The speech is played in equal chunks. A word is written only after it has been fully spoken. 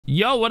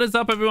Yo, what is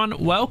up, everyone?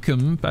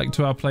 Welcome back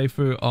to our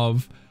playthrough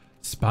of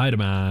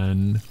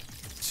Spider-Man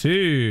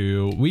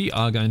 2. We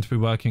are going to be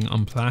working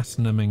on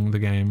platinuming the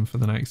game for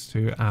the next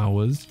 2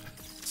 hours.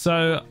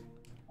 So,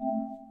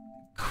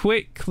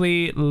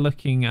 quickly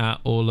looking at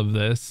all of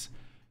this.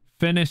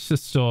 Finished the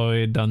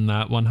story, done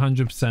that.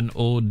 100%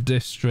 all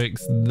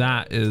districts.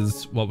 That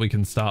is what we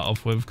can start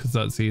off with because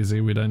that's easy.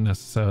 We don't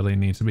necessarily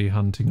need to be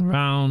hunting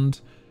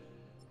around.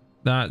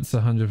 That's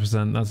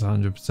 100%. That's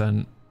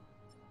 100%.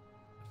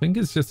 I think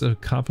it's just a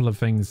couple of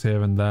things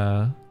here and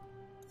there.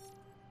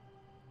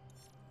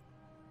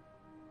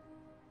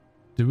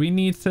 Do we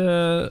need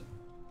to...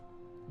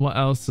 What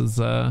else is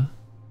there?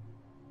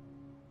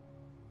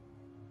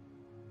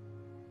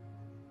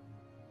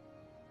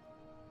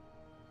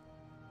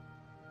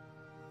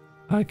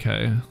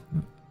 Okay.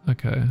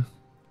 Okay.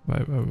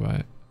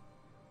 Right.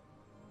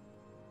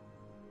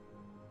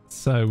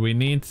 So we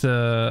need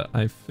to,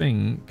 I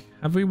think...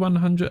 Have we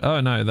 100?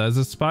 Oh no, there's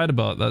a spider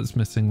bot that's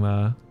missing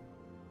there.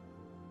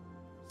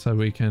 So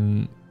we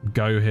can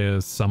go here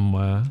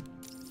somewhere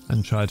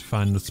and try to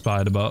find the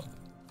spider bot.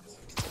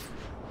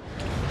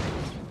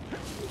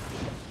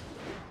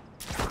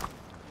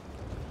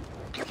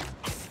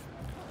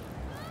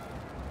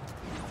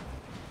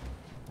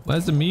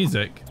 Where's the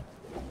music?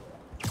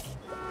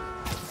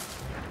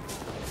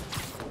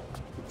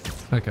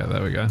 Okay,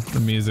 there we go. The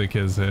music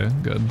is here.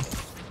 Good.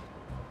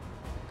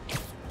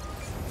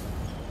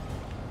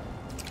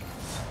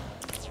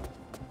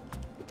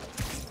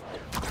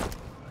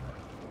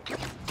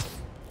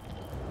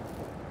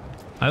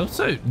 I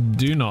also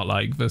do not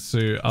like the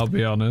suit, I'll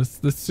be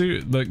honest. The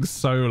suit looks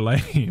so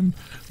lame.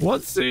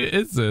 What suit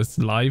is this?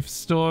 Life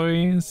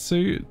story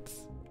suit?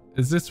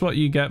 Is this what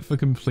you get for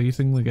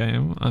completing the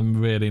game?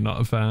 I'm really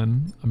not a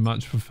fan. I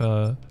much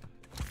prefer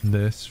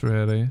this,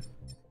 really.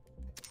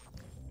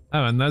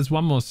 Oh, and there's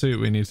one more suit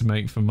we need to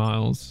make for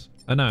Miles.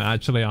 Oh no,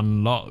 actually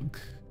unlock.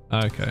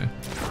 Okay.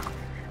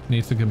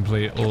 Need to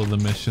complete all the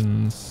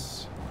missions.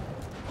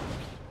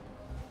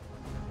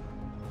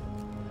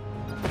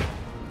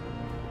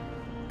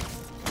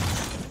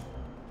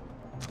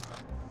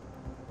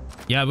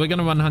 Yeah, we're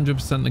gonna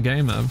 100% the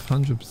game, Ev.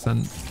 100%.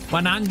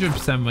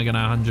 100% we're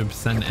gonna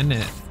 100% in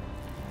it.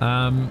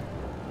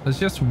 There's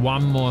just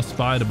one more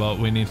spider bot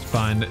we need to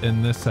find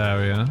in this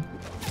area.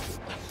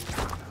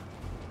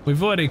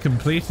 We've already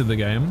completed the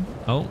game.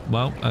 Oh,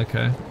 well,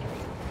 okay.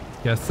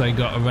 Guess they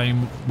got away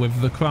with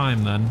the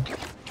crime then.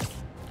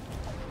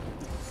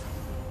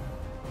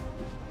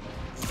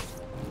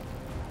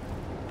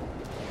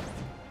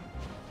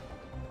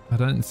 I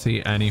don't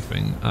see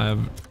anything.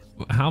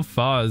 How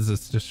far is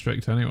this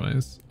district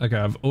anyways? Okay,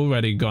 I've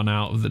already gone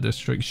out of the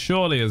district.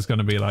 Surely it's going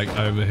to be like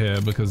over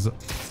here because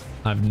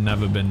I've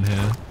never been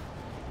here.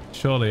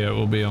 Surely it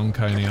will be on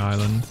Coney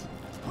Island.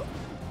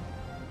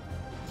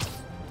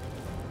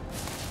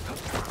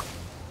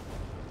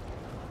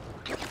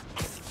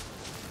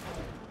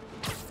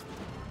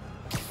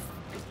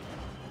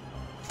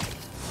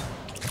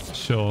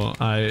 Sure,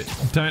 I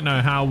don't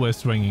know how we're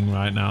swinging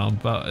right now,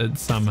 but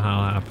it's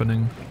somehow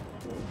happening.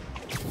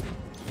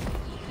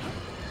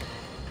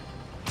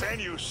 Can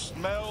you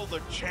smell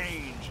the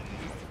change?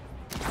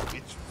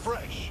 It's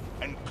fresh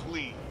and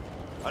clean.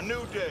 A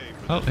new day.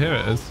 Oh, here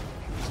it is.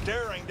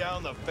 Staring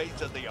down the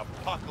face of the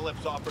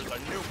apocalypse offers a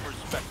new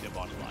perspective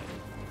on life.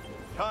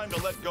 Time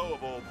to let go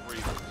of old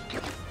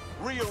grievances.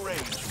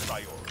 Rearrange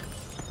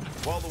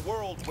priorities. While the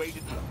world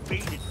waited with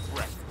bated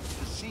breath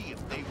to see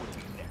if they would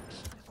be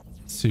next.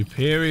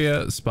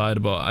 Superior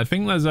Spider-Bot. I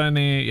think there's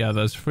only... Yeah,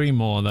 there's 3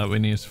 more that we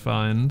need to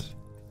find.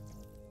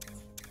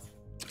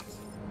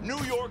 New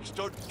York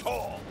stood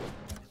tall.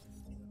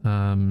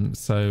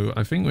 So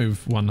I think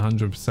we've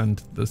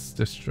 100%ed this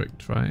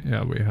district, right?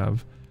 Yeah, we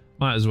have.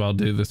 Might as well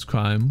do this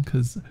crime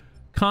because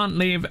can't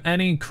leave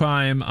any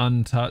crime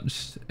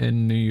untouched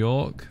in New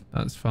York.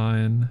 That's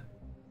fine.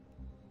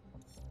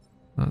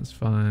 That's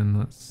fine.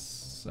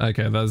 That's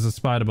okay. There's a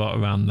spider bot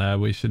around there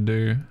we should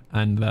do,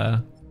 and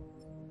there.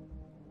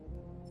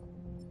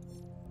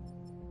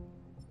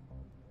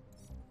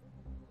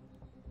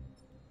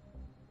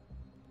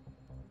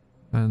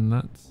 And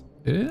that's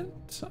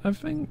it, I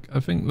think.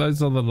 I think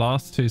those are the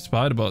last 2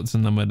 spider bots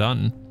and then we're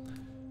done.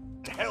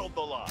 Held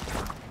the line.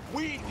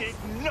 We did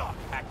not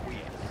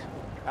acquiesce.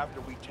 After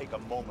we take a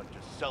moment to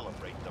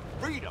celebrate the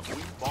freedom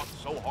we fought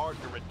so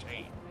hard to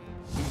retain,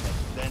 we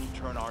must then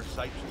turn our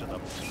sights to the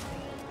people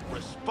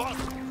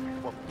responsible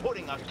for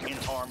putting us in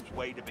harm's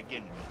way to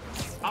begin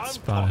with. I'm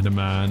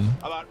Spider-Man.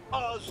 About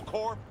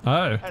Oscorp.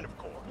 Oh. And of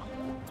course,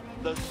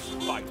 the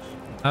Spider.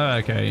 Oh,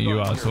 okay. You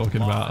are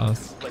talking about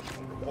us.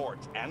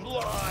 Reports and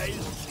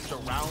lies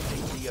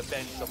surrounding the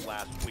events of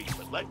last week,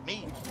 but let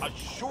me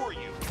assure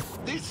you,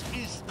 this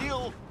is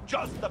still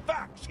just the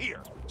facts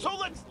here. So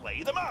let's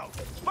lay them out.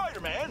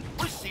 Spider-Man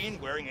was seen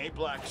wearing a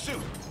black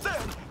suit.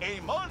 Then a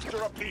monster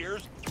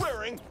appears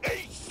wearing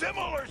a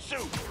similar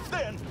suit.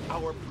 Then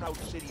our proud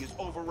city is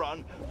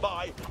overrun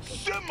by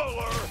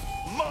similar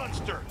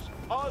monsters.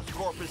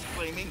 Oscorp is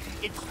claiming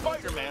it's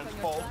Spider-Man's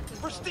fault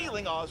for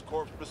stealing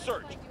Oscorp's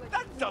research.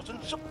 That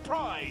doesn't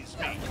surprise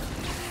me.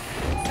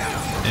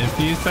 If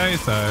you say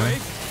so.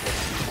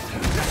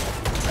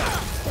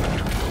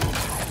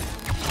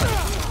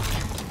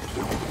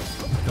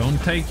 Don't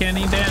take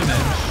any damage.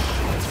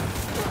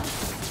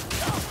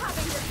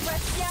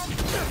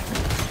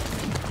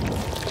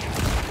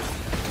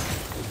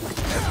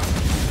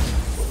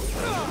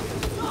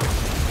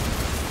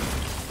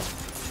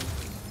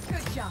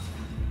 Good job.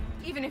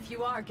 Even if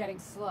you are getting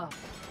slow.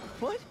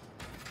 What?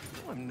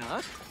 No, I'm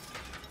not.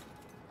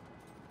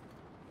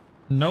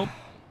 Nope.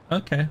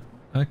 Okay.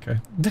 Okay.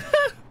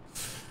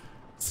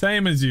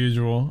 Same as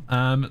usual.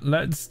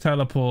 Let's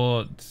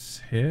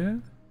teleport here.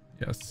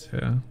 Yes,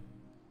 here.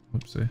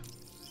 Whoopsie.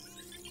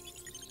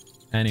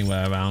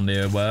 Anywhere around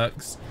here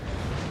works.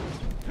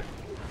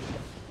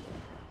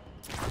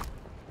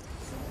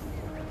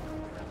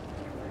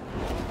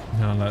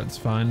 Now let's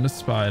find a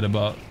spider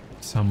bot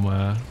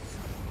somewhere.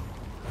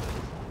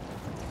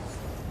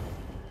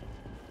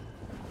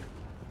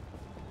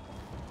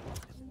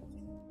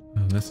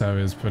 Oh, this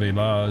area is pretty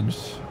large.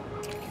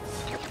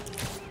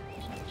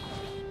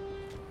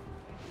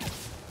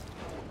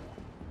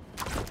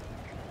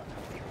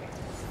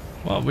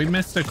 What, we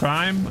missed a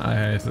crime? I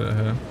hate it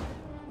here.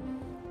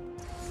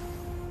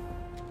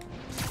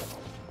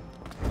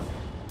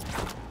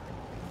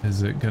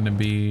 Is it gonna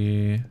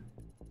be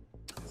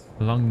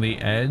along the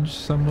edge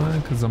somewhere?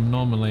 Because I'm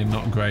normally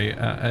not great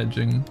at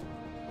edging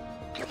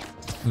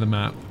the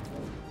map.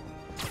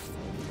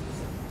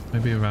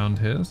 Maybe around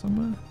here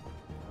somewhere?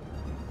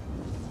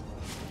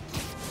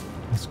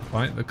 It's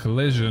quite the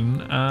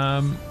collision.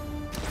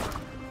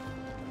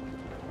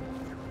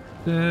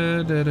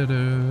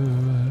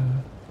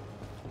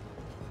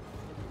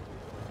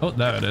 Oh,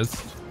 there it is.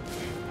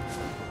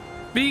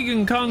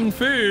 Vegan Kung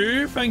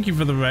Fu, thank you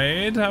for the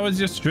raid. How was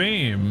your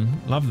stream?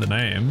 Love the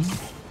name.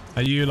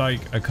 Are you like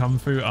a Kung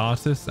Fu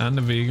artist and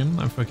a vegan?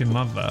 I freaking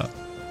love that.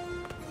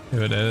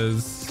 Here it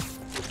is.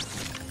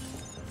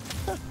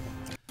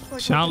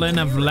 Shaolin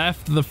have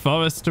left the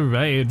forest to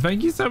raid.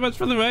 Thank you so much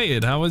for the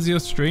raid. How was your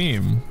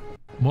stream?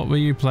 What were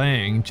you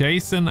playing?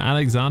 Jason,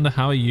 Alexander,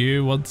 how are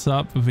you? What's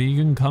up,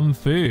 Vegan Kung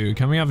Fu?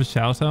 Can we have a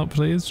shout out,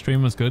 please?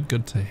 Stream was good.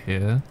 Good to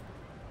hear.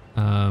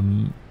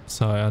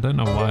 Sorry, I don't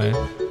know why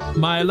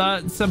my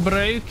alerts are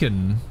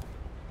broken.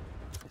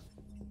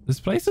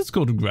 This place is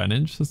called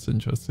Greenwich. That's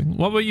interesting.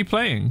 What were you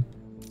playing?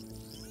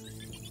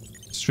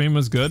 Stream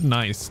was good.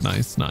 Nice,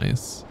 nice,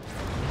 nice.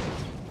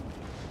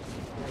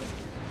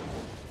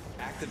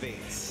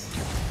 Activates.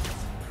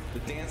 The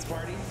dance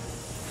party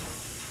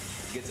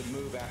gets a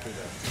move after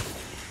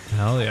this.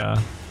 Hell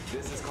yeah.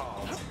 This is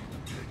called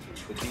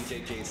the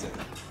DJ Jason.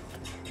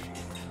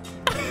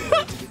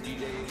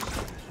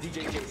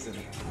 DJ Jason.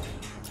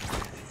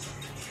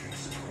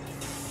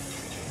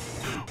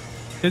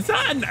 Is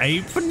that an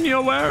apron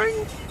you're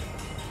wearing?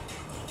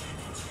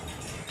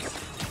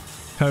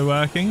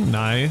 Co-working,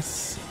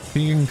 nice.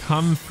 Vegan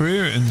Kung Fu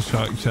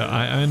instructor.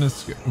 I own a.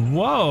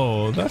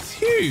 Whoa, that's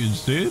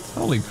huge, dude.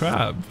 Holy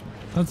crap,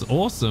 that's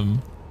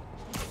awesome.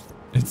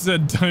 It's a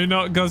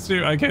donut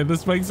costume. Okay,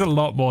 this makes a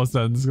lot more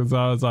sense because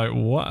I was like,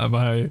 what am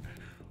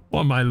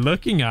I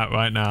looking at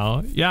right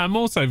now? Yeah, I'm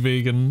also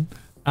vegan.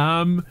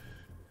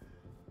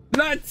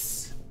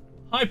 Let's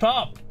hype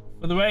up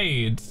for the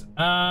raid.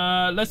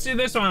 Let's do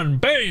this one.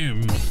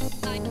 Boom.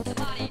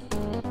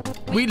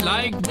 We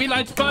like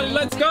to party.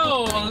 Let's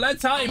go.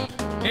 Let's hype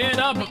it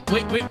up.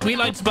 We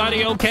like to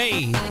party.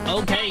 Okay.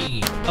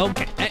 Okay.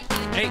 Okay. Hey,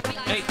 hey,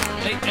 hey,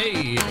 hey,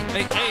 hey,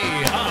 hey,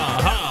 hey. Ha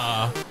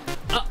ha.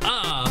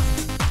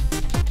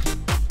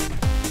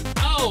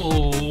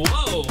 Oh,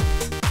 whoa.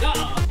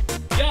 Yeah.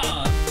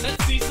 Yeah.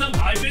 Let's see some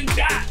hype in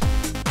chat.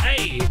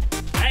 Hey.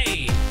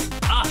 Hey.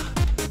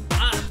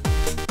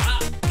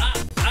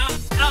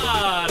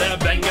 The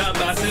banger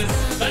buses.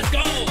 Let's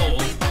go.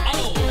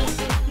 Oh,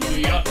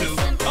 we are too.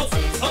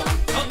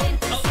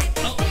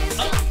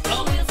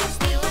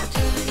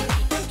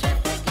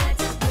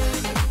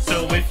 So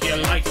if you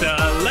like to,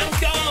 let's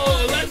go.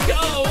 Let's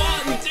go.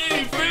 1,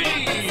 2,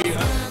 3.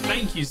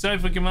 Thank you so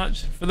fucking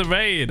much for the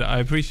raid. I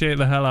appreciate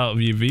the hell out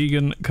of you.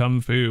 Vegan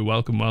Kung Fu.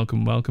 Welcome,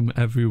 welcome, welcome,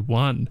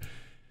 everyone.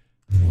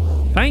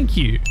 Thank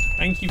you.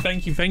 Thank you,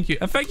 thank you, thank you.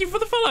 And thank you for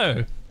the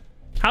follow.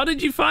 How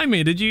did you find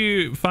me? Did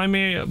you find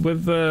me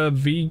with the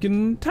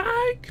vegan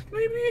tag?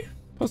 Maybe?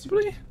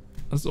 Possibly?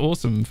 That's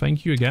awesome.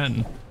 Thank you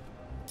again.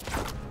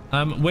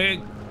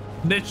 We're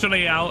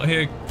literally out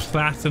here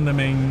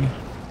platinuming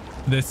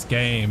this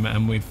game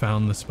and we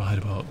found the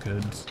spider bot.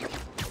 Good.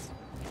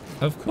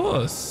 Of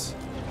course.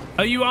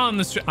 Oh, you are on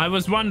the stream. I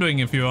was wondering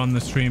if you were on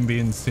the Stream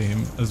Beans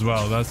team as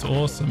well. That's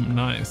awesome.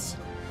 Nice.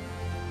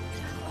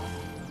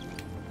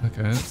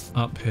 Okay, it's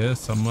up here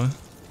somewhere.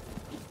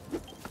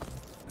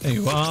 There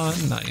you are.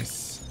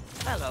 Nice.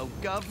 Hello,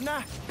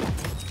 governor.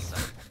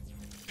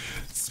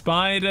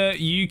 Spider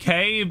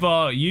UK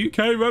bot.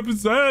 UK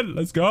represent.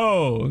 Let's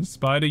go.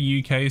 Spider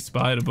UK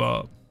spider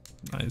bot.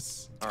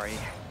 Nice. Sorry.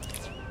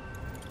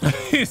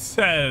 He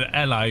said,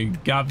 hello,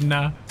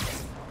 governor.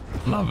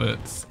 Love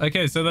it.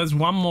 Okay, so there's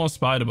one more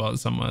spider bot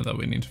somewhere that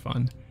we need to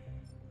find.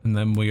 And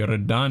then we are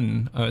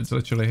done. Oh, it's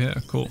literally here.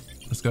 Cool.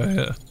 Let's go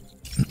here.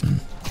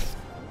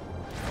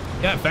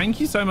 Yeah, thank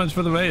you so much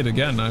for the raid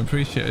again. I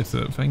appreciate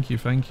it. Thank you,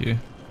 thank you.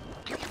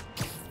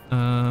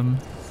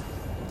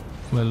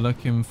 We're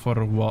looking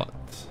for what?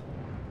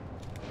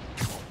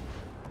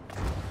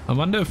 I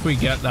wonder if we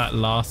get that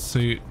last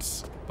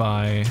suit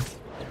by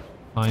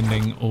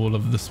finding all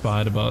of the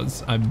spider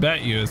bots. I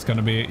bet you it's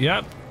gonna be,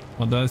 yep.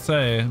 What did I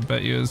say? I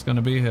bet you it's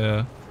gonna be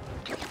here.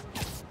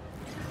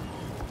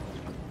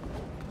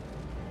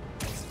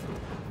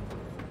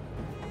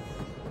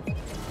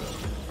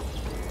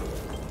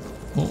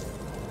 Oh.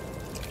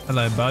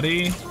 Hello,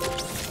 buddy.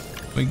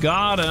 We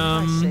got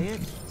him.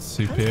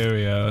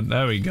 Superior.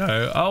 There we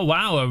go. Oh,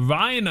 wow. A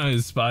rhino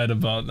spider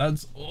bot.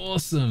 That's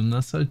awesome.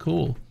 That's so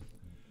cool.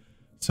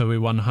 So we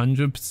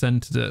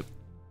 100%'d it.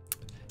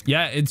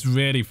 Yeah, it's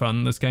really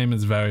fun. This game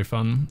is very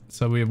fun.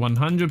 So we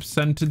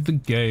 100%'d the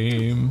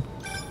game.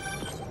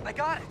 I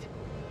got it.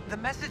 The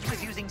message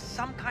was using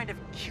some kind of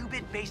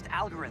qubit-based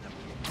algorithm.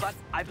 But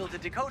I built a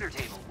decoder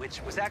table,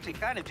 which was actually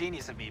kind of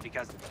genius of me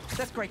because...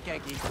 That's great,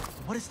 Genki.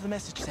 What does the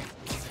message say?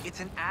 It's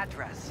an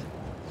address.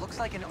 Looks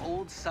like an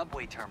old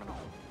subway terminal.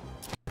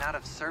 Out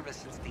of service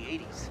since the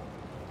 80s.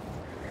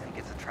 I think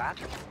it's a trap.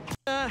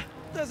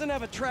 Doesn't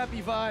have a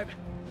trappy vibe.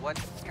 What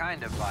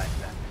kind of vibe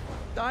then?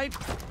 I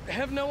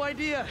have no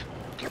idea.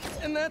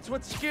 And that's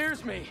what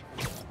scares me.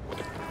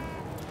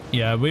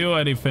 Yeah, we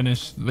already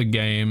finished the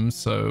game,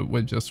 so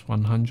we're just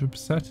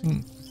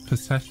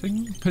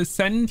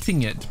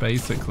 100%ing it,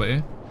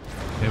 basically.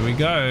 Here we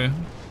go.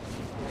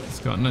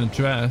 It's got an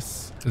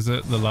address. Is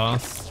it the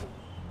last,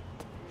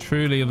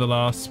 truly the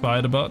last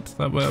spider bot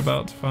that we're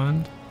about to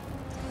find?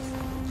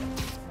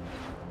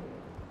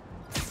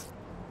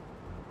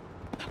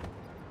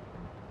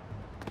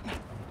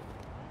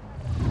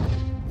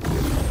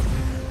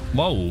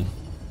 Whoa,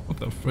 what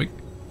the frick?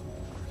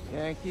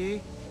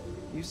 Yankee,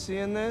 you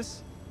seeing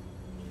this?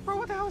 Bro,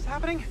 what the hell is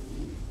happening?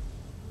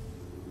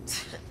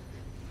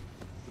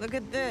 Look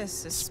at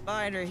this, a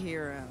spider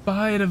hero.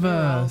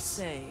 Spider-Verse.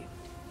 Save.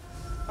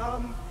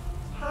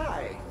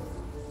 Hi.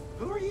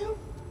 Who are you?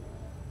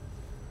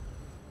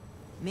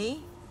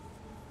 Me?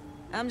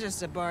 I'm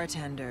just a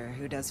bartender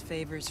who does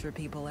favors for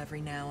people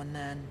every now and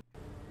then.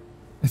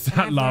 Is And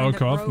that I've Lara learned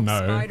Croft? rogue No.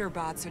 Spider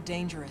bots are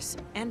dangerous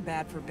and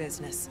bad for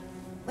business.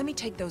 Let me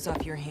take those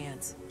off your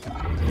hands.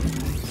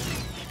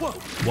 Whoa.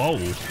 Whoa.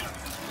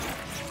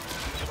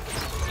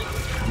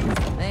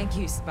 Thank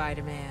you,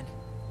 Spider-Man.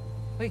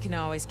 We can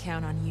always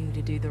count on you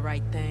to do the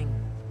right thing.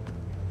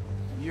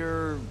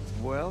 You're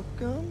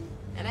welcome?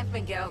 And if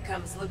Miguel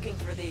comes looking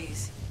for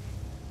these,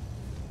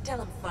 tell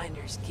him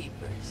finders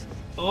keepers.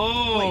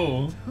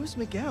 Oh. Who's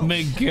Miguel?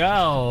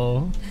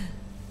 Miguel.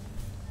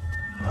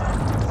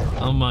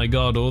 Oh my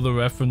god, all the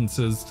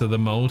references to the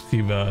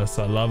multiverse.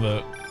 I love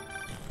it.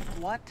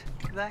 What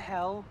the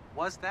hell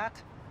was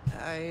that?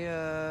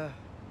 I,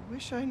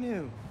 wish I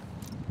knew.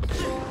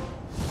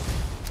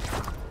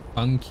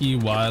 Funky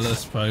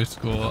wireless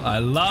protocol. I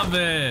love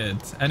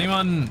it.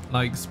 Anyone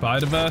like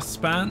Spider-Verse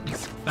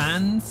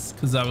fans?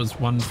 Because that was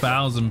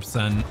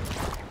 1000%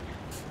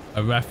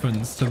 a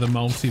reference to the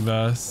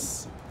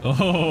multiverse.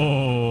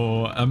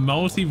 Oh, a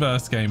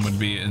multiverse game would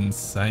be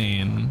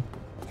insane.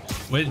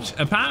 Which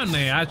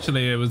apparently,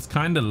 actually, it was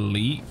kind of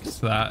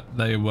leaked that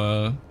they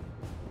are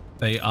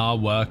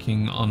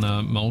working on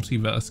a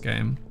multiverse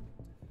game,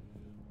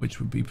 which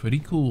would be pretty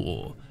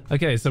cool.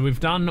 Okay, so we've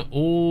done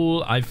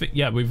all, I think,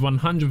 yeah, we've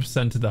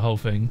 100%ed the whole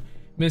thing.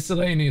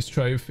 Miscellaneous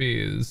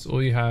trophies.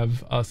 All you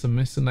have are some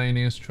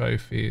miscellaneous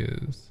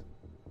trophies.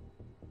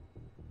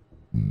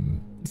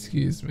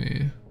 Excuse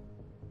me.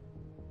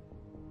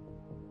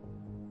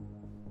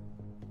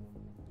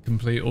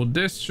 Complete all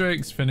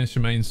districts, finish the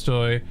main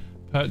story,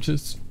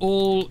 purchase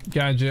all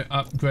gadget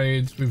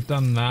upgrades. We've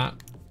done that.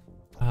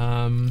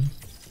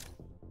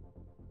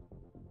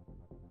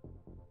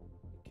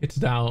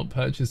 Kitted out,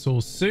 purchase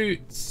all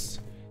suits.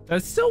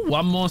 There's still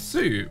one more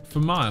suit for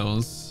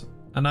Miles,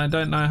 and I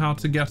don't know how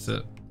to get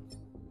it.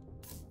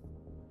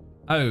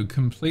 Oh,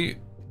 complete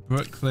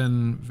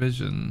Brooklyn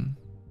Vision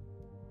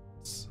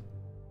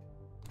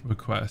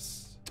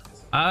request.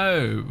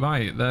 Oh,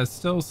 right. There's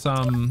still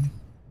some.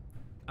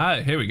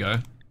 Oh, here we go.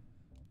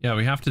 Yeah,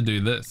 we have to do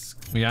this.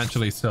 We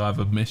actually still have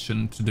a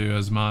mission to do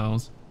as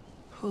Miles.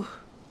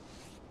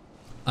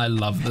 I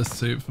love this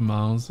suit for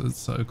Miles. It's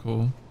so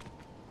cool.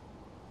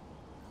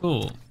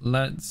 Cool.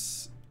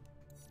 Let's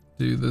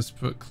do this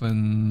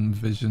Brooklyn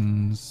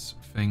Visions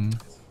thing.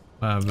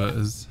 Whatever it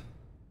is.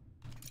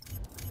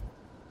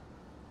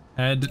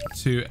 Head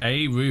to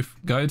a roof.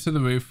 Go to the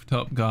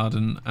rooftop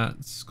garden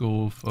at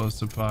school for a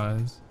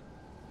surprise.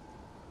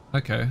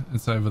 Okay,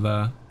 it's over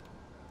there.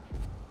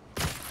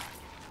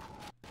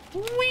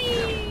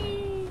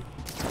 Whee!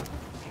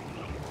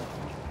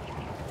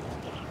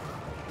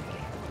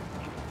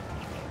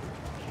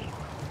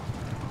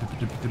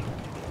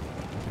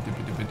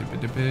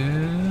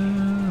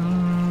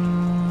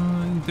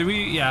 Do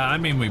we? Yeah, I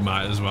mean, we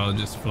might as well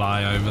just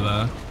fly over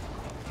there.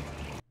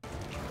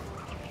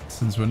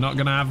 Since we're not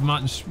going to have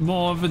much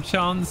more of a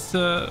chance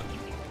to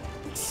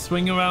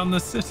swing around the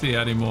city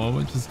anymore,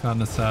 which is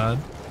kind of sad.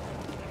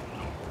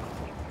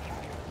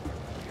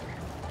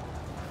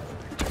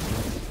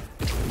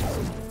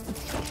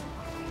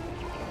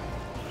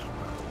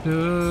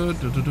 Oh,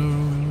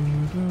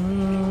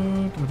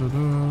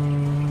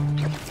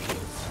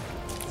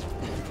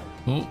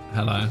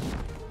 hello.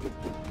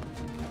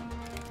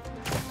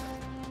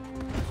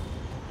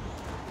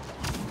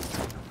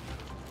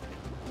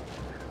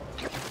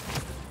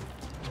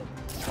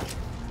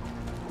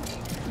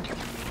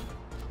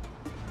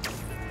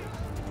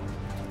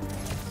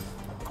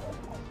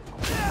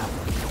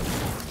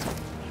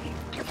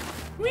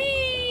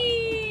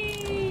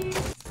 Whee!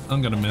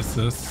 I'm gonna miss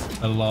this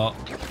a lot.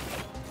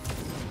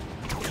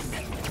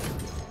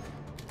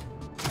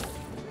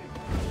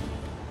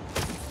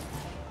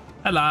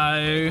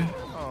 Hello.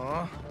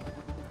 Aww.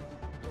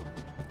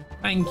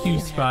 Thank you,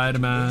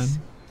 Spider-Man.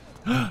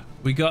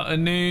 We got a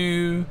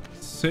new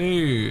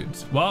suit.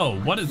 Whoa,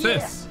 what is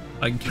this?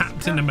 Like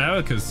Captain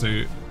America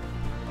suit.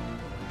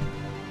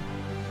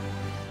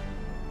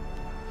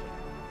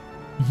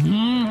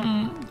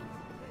 Brooklyn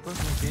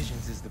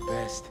Visions is the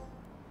best.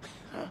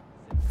 I'm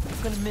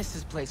gonna miss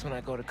this place when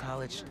I go to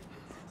college.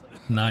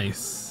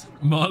 Nice.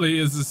 Molly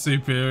is a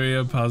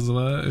superior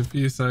puzzler, if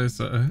you say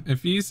so.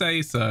 If you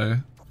say so.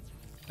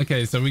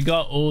 Okay, so we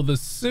got all the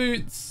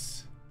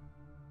suits.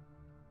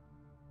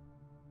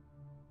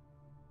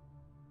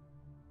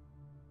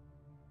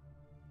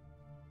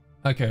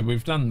 Okay,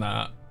 we've done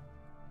that.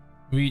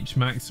 Reach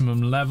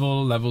maximum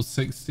level. Level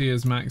 60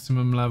 is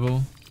maximum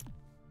level.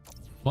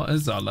 What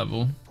is our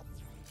level?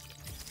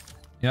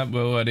 Yep,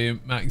 we're already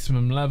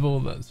maximum level.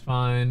 That's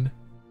fine.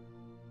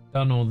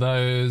 Done all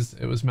those.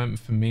 It was meant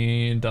for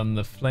me. Done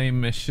the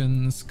flame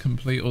missions.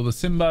 Complete all the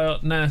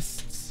symbiote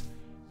nests.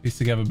 Piece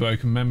together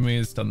broken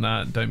memories. Done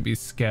that. Don't be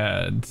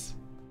scared.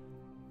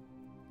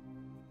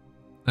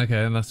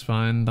 Okay, that's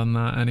fine. Done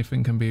that.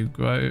 Anything can be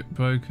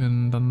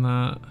broken. Done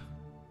that.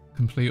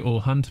 Complete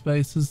all hunter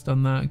bases.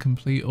 Done that.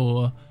 Complete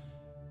all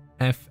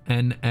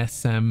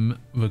FNSM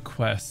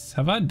requests.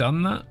 Have I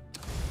done that?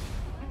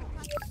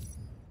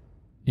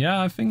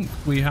 Yeah, I think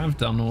we have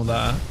done all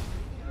that.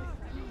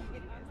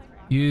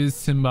 Use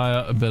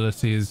symbiote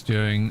abilities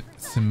during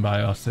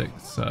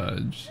symbiotic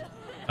surge.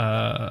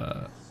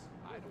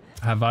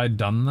 Have I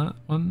done that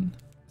one?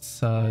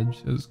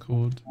 Surge is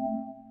called.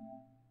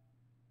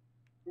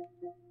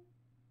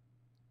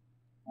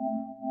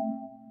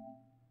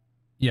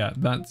 Yeah,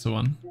 that's the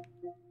one.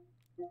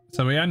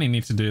 So we only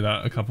need to do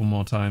that a couple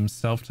more times.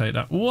 Stealth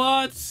takedown.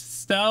 What?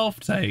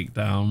 Stealth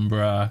takedown,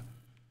 bruh.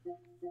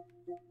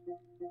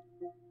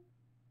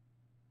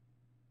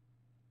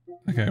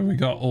 Okay, we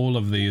got all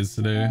of these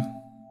to do.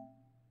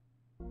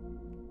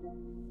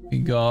 We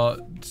got...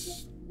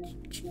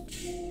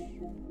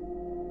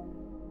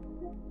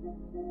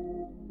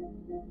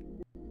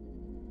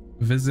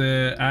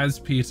 Visit, as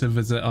Peter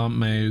visit Aunt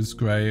May's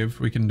grave.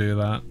 We can do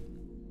that.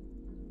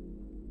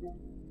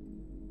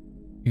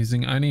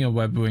 Using only your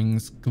web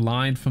wings,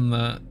 glide from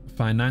the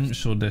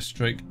financial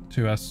district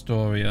to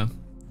Astoria.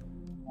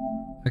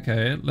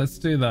 Okay, let's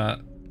do that.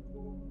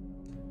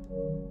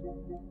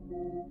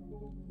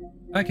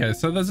 Okay,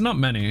 so there's not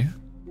many.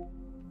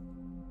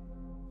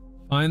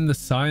 Find the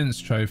science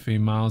trophy.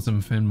 Miles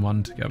and Finn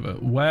won together.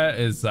 Where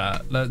is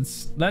that?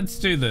 Let's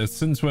do this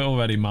since we're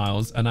already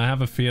Miles, and I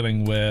have a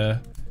feeling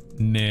we're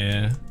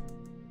near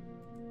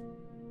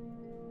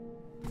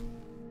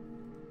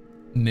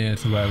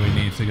to where we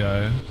need to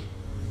go.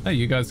 Hey,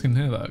 you guys can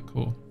hear that.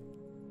 Cool.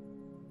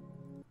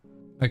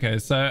 Okay,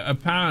 so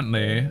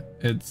apparently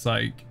it's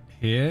like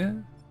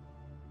here.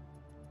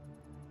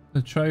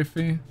 The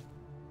trophy.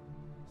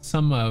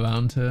 Somewhere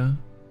around here.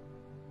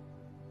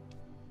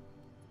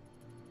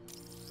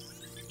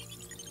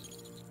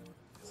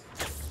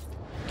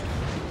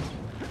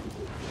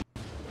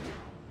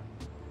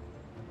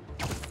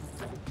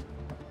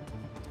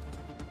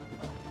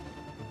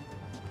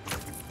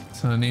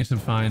 So I need to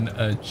find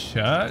a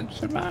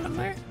church,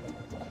 apparently.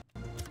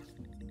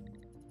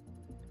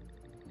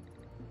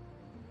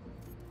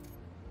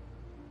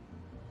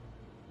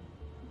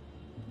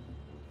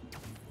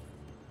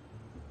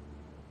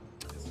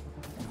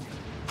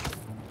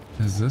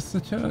 Is this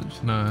the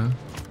church? No.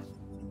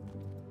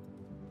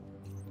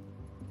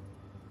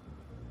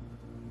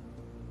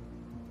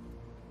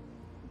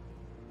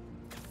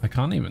 I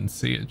can't even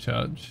see a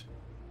church.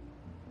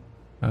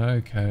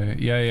 Okay.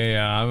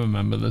 Yeah. I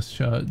remember this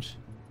church.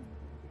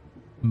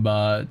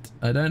 But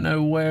I don't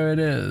know where it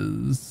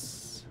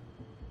is.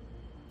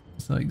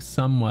 It's like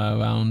somewhere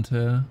around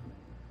here.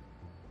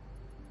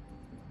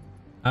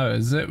 Oh,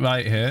 is it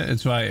right here?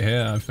 It's right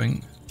here, I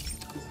think.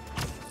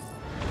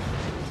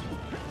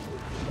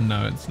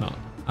 No, it's not.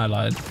 I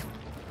lied.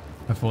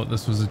 I thought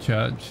this was a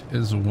church.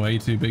 It's way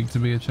too big to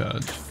be a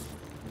church.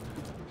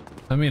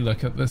 Let me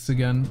look at this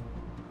again.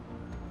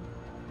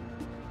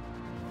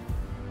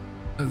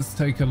 Let's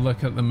take a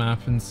look at the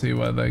map and see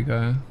where they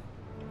go.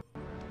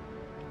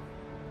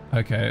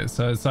 Okay,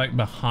 so it's like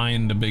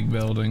behind a big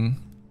building.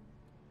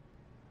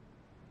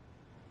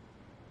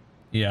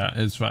 Yeah,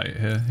 it's right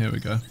here. Here we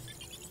go.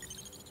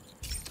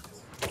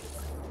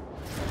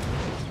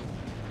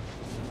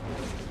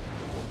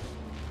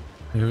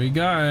 Here we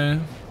go.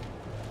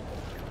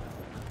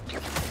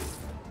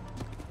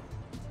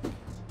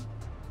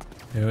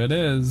 Here it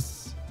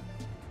is.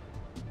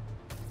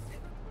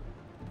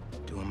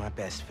 Doing my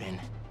best, Finn.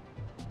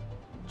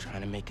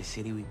 Trying to make a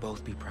city we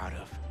both be proud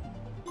of.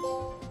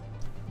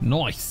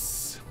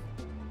 Nice.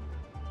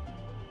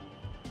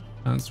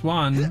 That's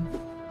one.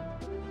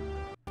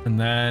 And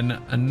then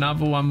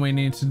another one we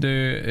need to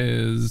do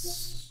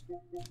is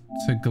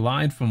to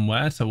glide from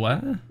where to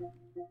where?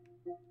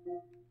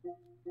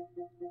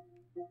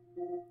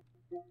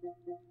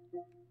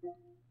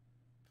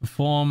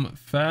 Perform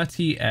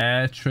 30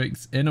 air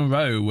tricks in a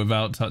row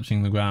without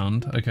touching the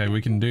ground. Okay,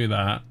 we can do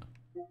that.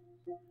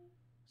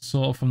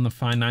 Soar from the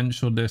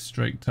financial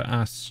district to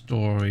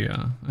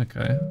Astoria.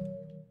 Okay.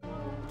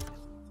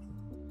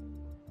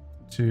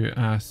 To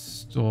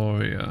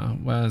Astoria.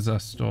 Where's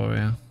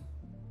Astoria?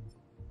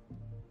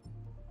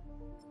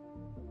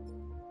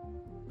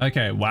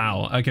 Okay,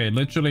 wow. Okay,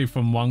 literally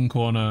from one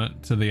corner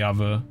to the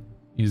other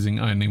using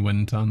only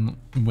wind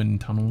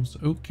tunnels.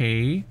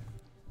 Okay.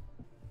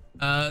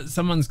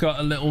 Someone's got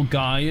a little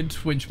guide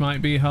which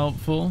might be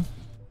helpful.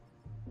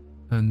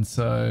 And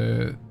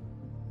so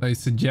they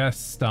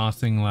suggest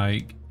starting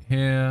like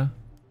here.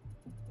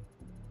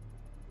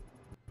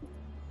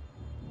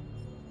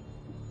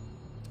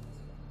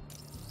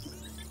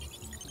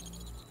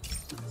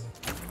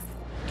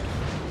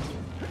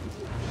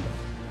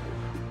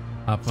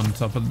 Up on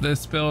top of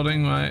this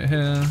building right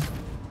here.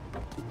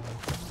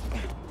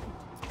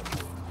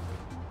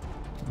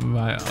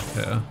 Right up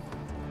here.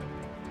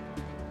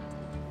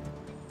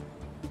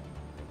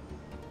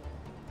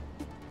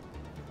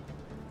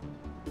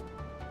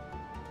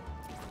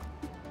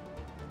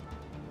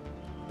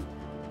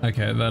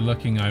 Okay, they're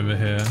looking over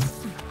here.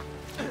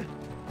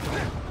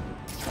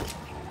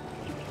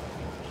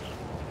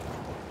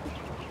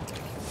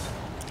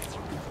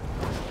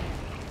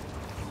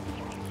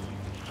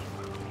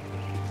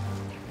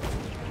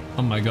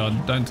 Oh my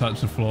god, don't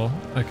touch the floor.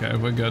 Okay,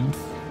 we're good.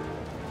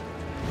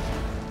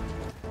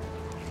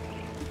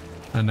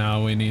 And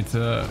now we need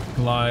to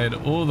glide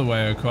all the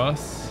way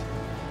across.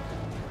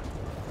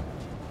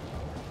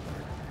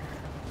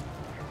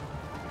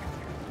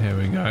 Here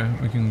we go.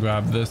 We can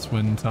grab this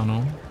wind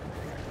tunnel.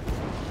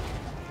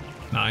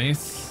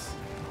 Nice.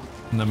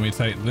 And then we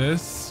take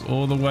this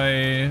all the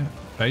way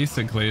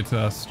basically to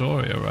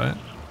Astoria, right?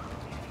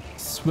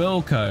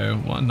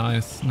 Swilco. What a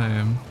nice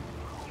name.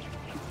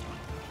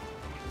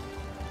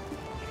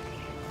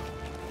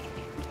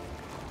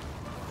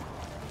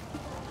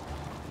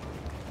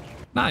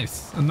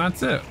 Nice. And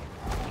that's it,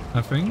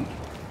 I think.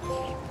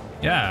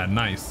 Yeah,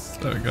 nice.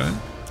 There we go.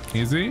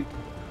 Easy.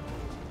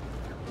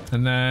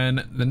 And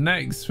then the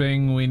next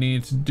thing we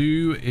need to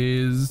do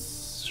is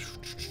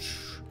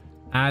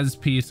as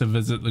Peter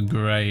visit the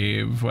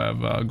grave,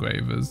 wherever our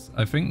grave is.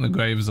 I think the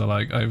graves are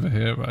like over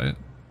here, right?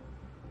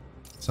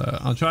 So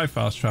I'll try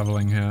fast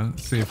traveling here,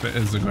 see if it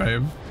is a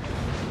grave.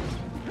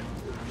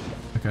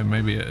 Okay,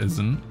 maybe it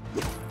isn't.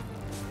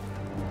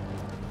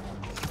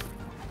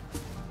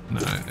 No,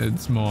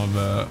 it's more of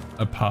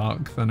a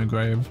park than a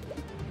grave.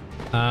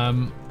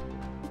 What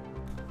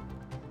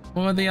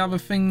are the other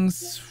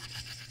things?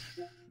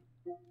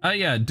 Oh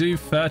yeah, do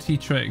 30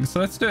 tricks. So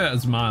let's do it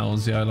as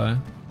Miles, YOLO.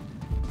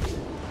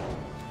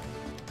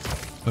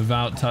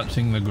 Without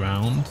touching the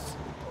ground.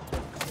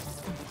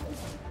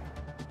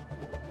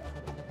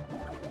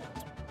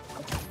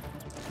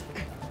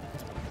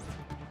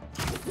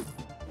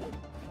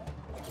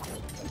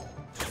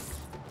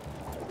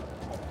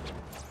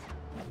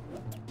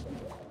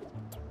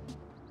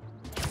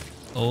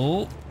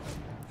 Oh.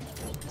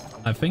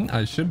 I think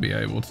I should be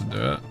able to do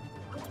it.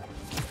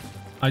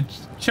 I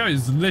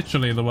chose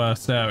literally the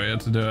worst area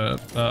to do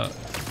it, but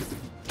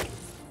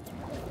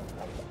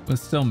we're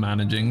still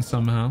managing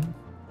somehow.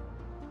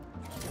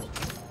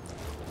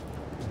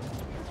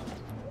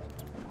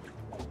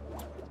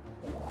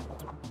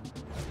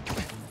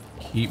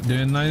 Keep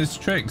doing those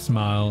tricks,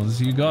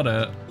 Miles. You got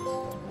it.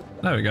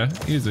 There we go.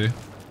 Easy.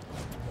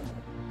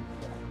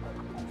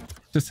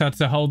 Just had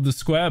to hold the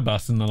square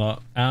button a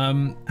lot.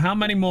 How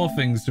many more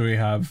things do we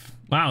have?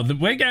 Wow,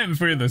 we're getting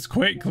through this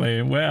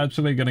quickly. We're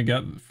actually going to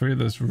get through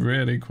this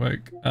really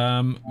quick.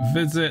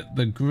 Visit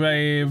the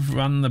grave,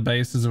 run the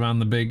bases around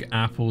the Big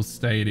Apple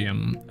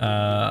Stadium.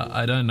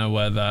 I don't know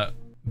where that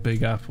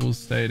Big Apple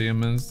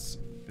Stadium is.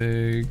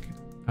 Big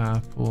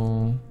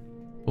Apple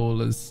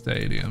Ballers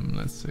Stadium.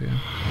 Let's see.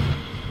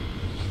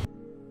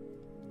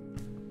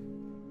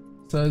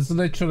 So it's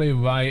literally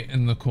right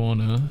in the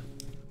corner.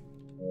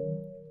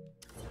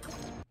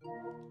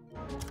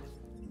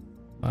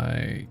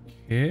 Like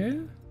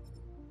here?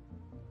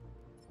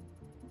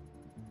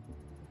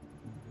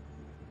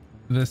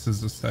 This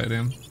is the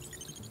stadium.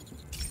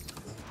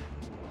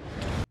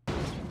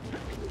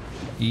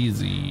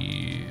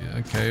 Easy.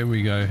 Okay,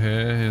 we go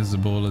here. Here's the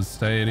Ballers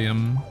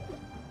Stadium.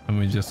 And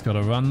we just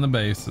gotta run the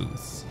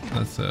bases.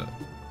 That's it.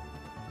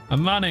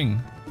 I'm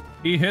running.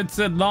 He hits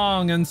it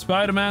long and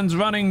Spider-Man's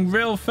running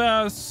real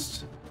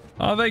fast.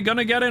 Are they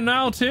gonna get it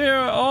out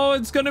here? Oh,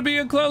 it's gonna be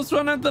a close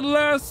one at the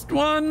last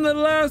one. The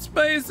last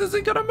base. Is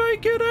he gonna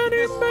make it? And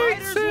he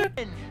makes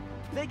it.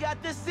 They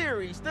got the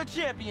series, the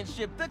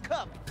championship, the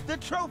cup, the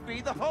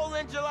trophy, the whole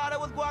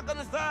enchilada with guac on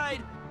the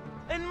side.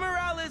 And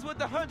Morales with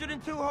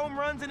 102 home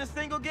runs in a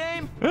single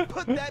game?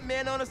 Put that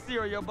man on a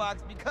cereal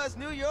box because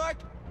New York,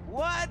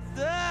 what's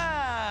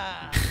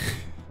up?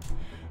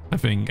 I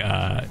think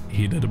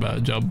he did a better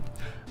job.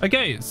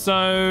 Okay,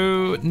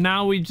 so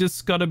now we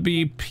just gotta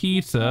be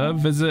Peter,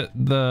 visit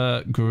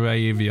the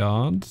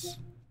graveyard.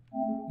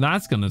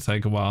 That's gonna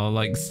take a while,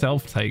 like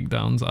stealth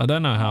takedowns. I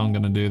don't know how I'm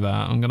gonna do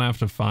that. I'm gonna have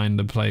to find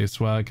a place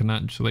where I can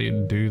actually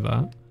do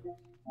that.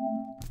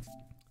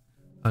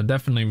 I'd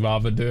definitely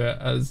rather do it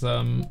as,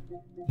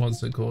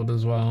 what's it called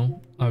as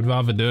well? I'd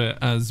rather do it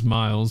as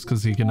Miles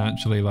because he can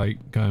actually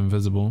like go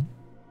invisible.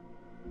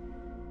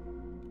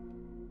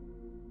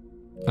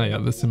 Oh yeah,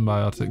 the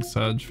symbiotic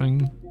surge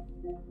thing.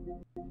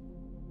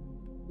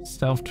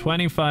 Stealth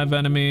 25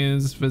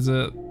 enemies,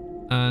 visit,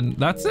 and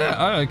that's it.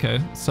 Oh, okay.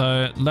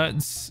 So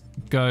let's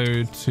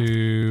go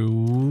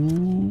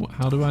to,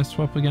 how do I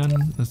swap again?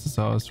 This is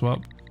how I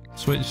swap.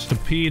 Switch to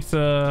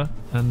Peter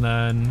and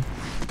then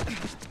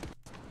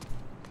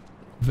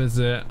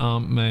visit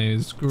Aunt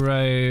May's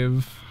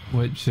grave,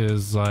 which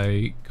is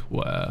like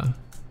where?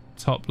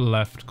 Top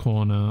left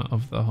corner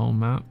of the whole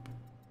map.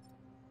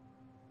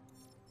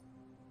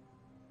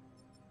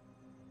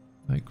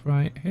 Like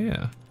right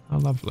here. How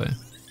lovely.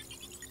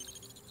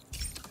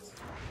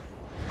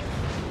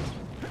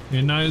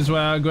 Who knows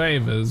where our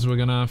grave is? We're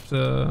gonna have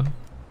to...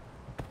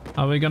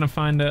 Are we gonna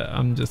find it?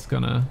 I'm just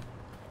gonna...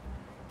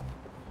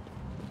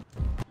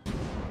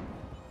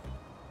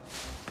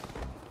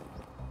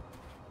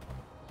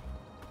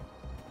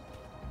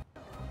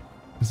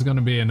 It's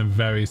gonna be in a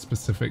very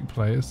specific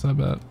place, I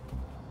bet.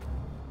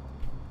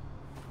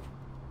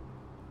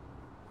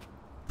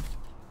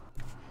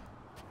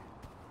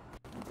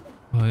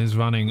 Oh, he's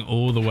running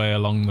all the way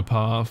along the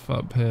path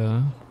up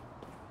here.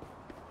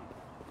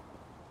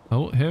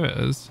 Oh, here it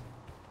is.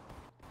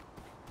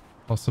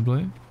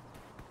 Possibly.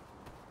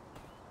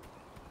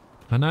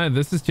 I know,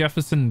 this is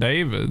Jefferson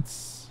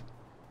David's.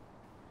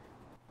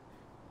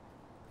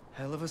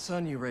 Hell of a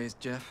son you raised,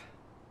 Jeff.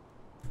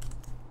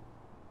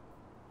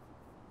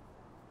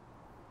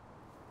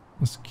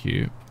 That's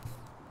cute.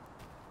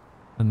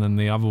 And then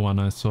the other one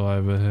I saw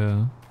over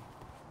here.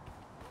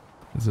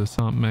 Is this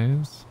Aunt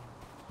May's?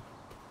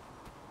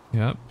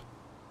 Yep.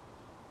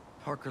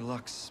 Parker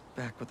Luck's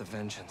back with a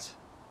vengeance.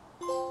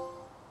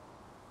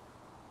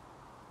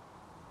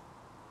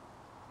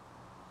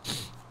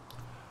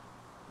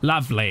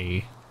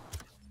 Lovely.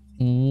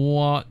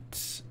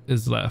 What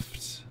is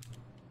left?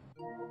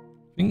 I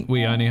think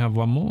we only have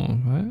one more,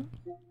 right?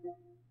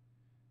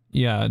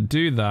 Yeah,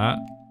 do that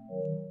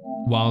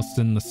whilst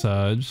in the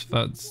surge.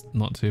 That's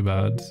not too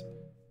bad.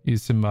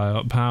 Use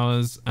symbiote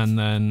powers and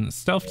then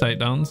stealth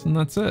takedowns, and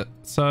that's it.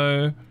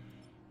 So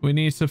we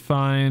need to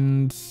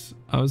find...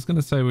 I was going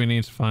to say we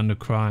need to find a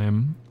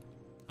crime.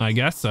 I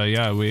guess so,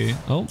 yeah. We...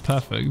 Oh,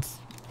 perfect.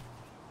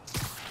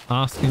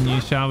 Ask and you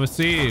shall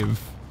receive.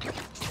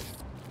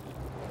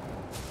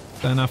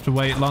 Don't have to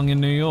wait long in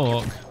New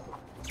York.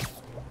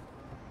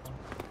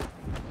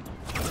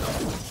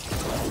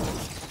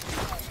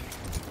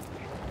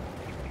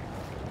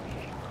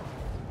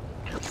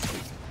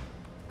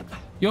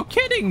 You're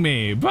kidding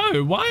me,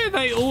 bro. Why are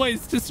they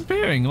always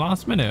disappearing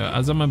last minute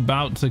as I'm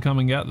about to come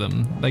and get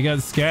them? They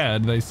get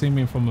scared. They see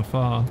me from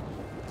afar.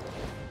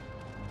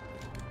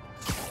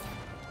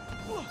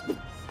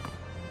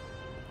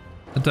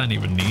 I don't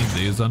even need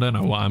these. I don't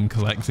know why I'm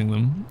collecting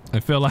them.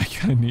 I feel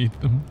like I need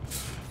them.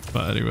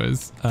 But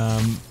anyways,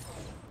 I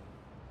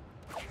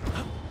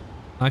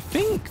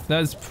think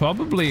there's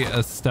probably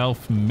a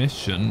stealth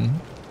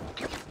mission,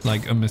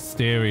 like a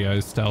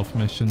Mysterio stealth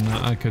mission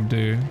that I could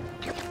do.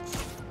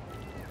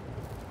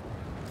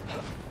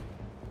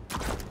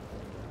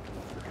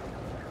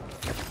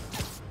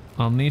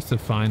 I'll need to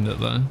find it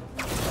though.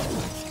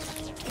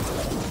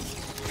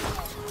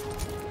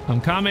 I'm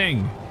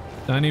coming!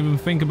 Don't even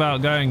think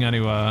about going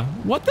anywhere.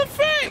 What the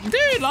frick?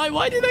 Dude, like,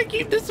 why do they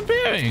keep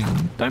disappearing?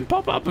 Don't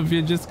pop up if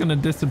you're just gonna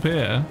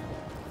disappear.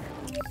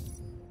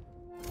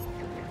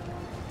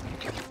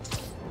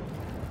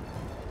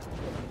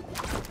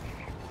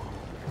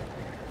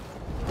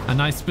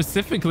 And I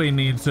specifically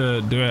need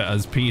to do it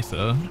as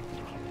Peter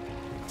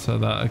so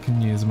that I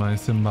can use my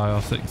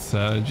symbiotic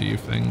surgery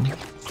thing.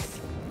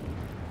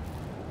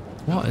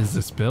 What is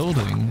this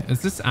building?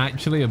 Is this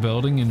actually a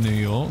building in New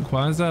York?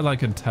 Why is there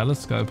like a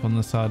telescope on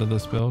the side of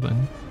this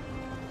building?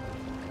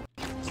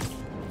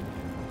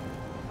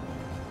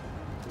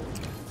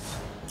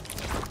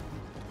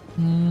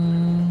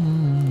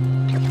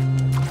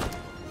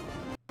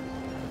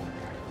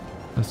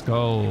 Let's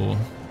go.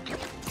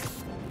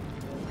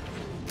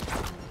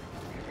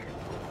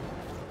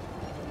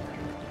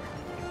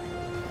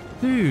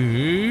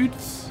 Dude.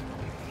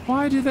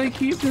 Why do they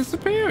keep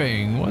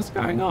disappearing? What's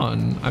going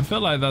on? I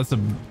feel like that's a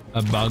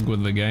bug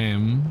with the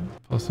game,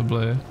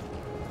 possibly.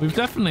 We've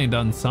definitely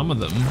done some of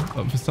them,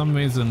 but for some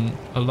reason,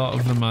 a lot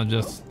of them are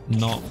just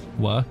not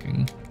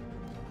working.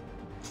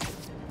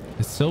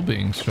 It's still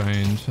being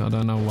strange. I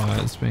don't know why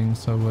it's being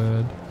so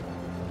weird.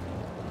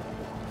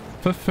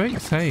 For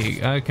frick's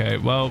sake. Okay,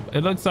 well,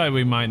 it looks like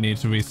we might need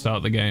to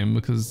restart the game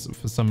because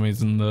for some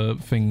reason the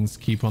things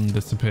keep on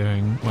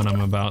disappearing when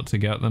I'm about to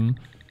get them.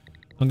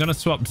 I'm gonna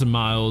swap to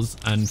Miles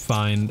and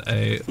find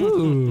a...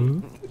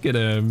 Ooh, look at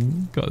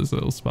him. Got his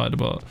little spider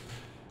bot.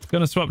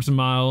 Gonna swap to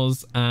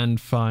Miles and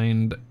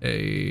find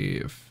a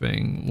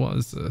thing. What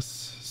is this?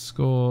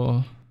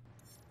 Score...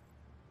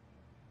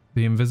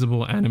 The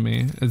invisible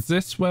enemy. Is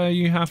this where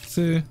you have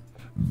to...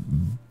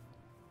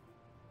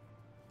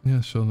 Yeah,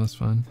 sure, that's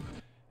fine.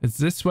 Is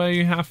this where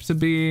you have to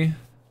be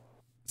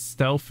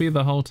stealthy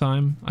the whole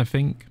time? I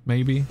think,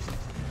 maybe.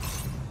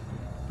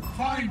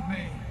 Find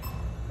me!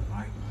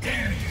 I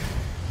dare you!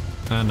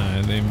 Oh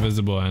no, the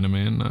invisible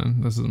enemy. No,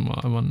 this isn't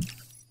what I want.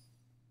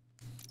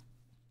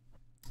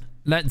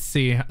 Let's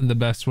see the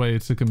best way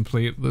to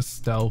complete the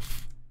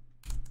stealth.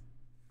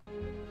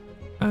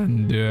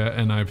 And do it,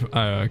 and oh,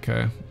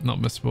 okay. Not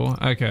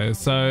missable. Okay,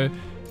 so...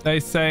 They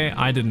say,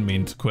 I didn't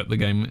mean to quit the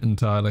game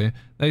entirely.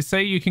 They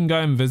say you can go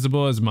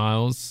invisible as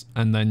Miles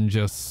and then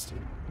just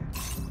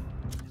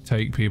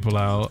take people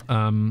out.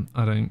 I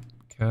don't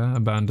care.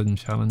 Abandon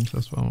challenge.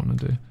 That's what I want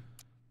to do.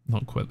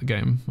 Not quit the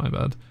game. My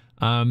bad.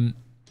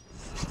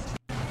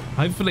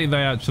 Hopefully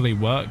they actually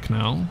work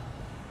now.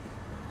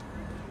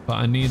 But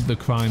I need the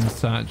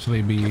crimes to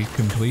actually be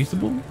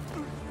completable.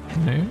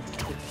 No,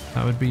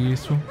 that would be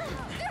useful.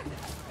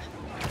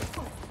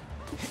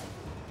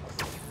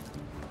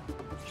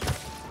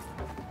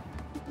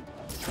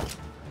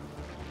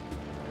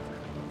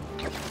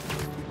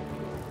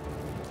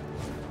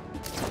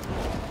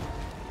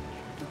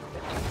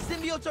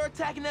 Symbiotes are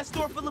attacking that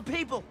store full of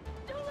people.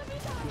 Don't let me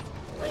die,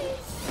 please.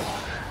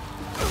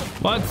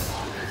 What?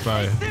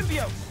 Bro.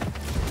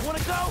 Symbiotes! Wanna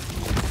go?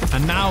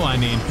 And now I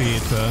need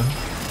Peter.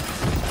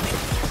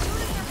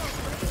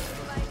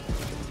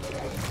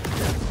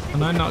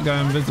 Can I not go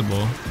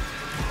invisible?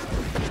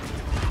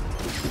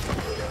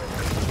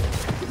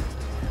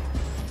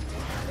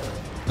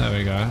 There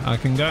we go. I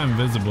can go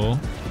invisible.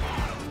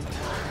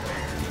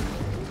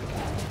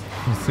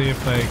 We'll see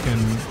if they can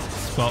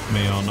spot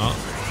me or not.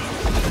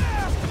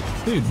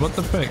 Dude, what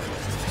the frick?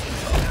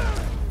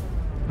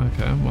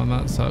 Okay, well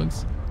that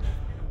sucks.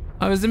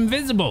 I was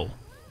invisible!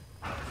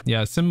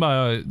 Yeah,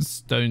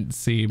 symbiotes don't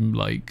seem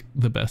like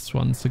the best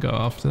ones to go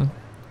after.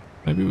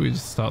 Maybe we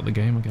just start the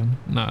game again.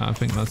 No, I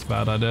think that's a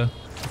bad idea.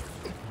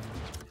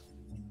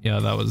 Yeah,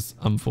 that was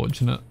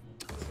unfortunate.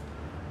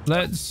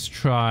 Let's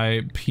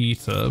try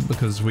Peter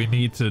because we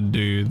need to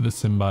do the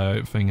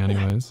symbiote thing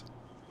anyways.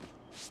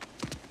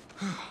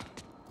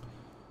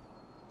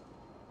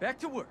 Back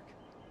to work.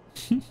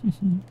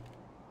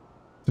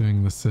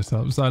 Doing the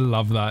sit-ups. I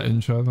love that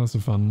intro. That's a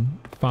fun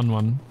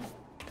one.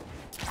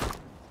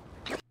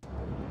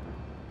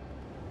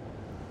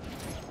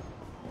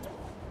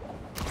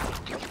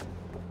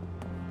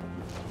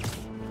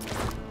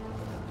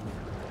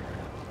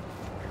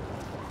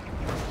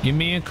 Give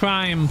me a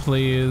crime,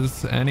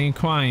 please. Any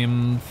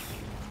crimes?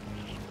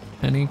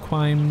 Any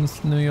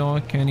crimes, New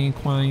York? Any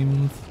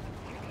crimes?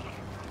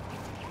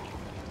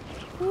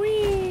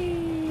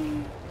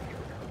 Whee!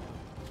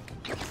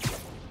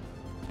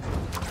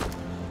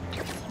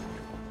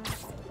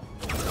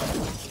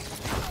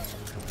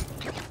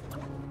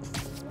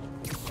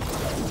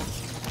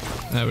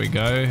 There we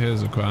go.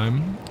 Here's a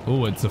crime.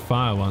 Oh, it's a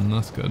fire one.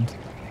 That's good.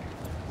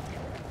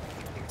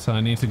 So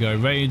I need to go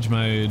rage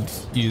mode,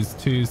 use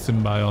 2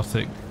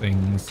 symbiotic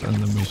things, and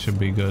then we should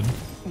be good.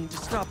 Need to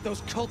stop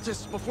those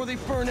cultists before they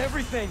burn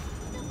everything.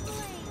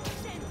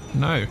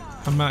 No,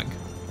 come back.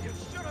 You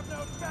should have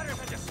known better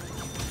than to...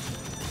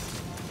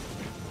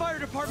 Fire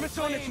department's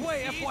on its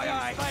way,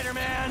 FYI.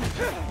 Spider-Man.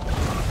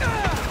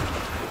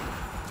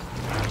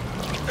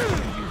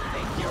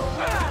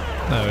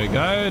 There we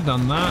go,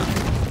 done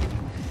that.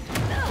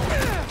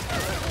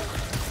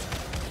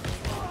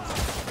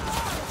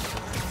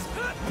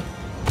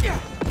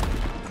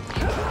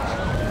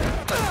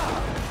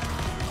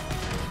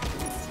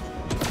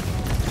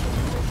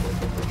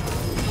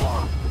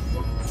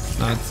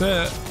 That's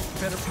it.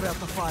 Better put out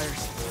the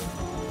fires.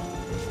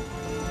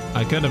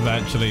 I could have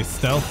actually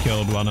stealth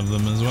killed one of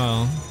them as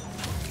well.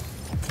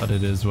 But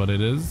it is what it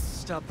is.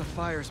 Stop the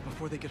fires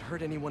before they could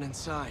hurt anyone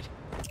inside.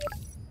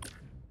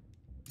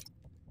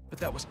 But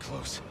that was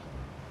close.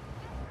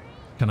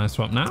 Can I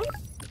swap now?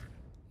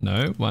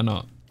 No, why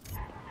not?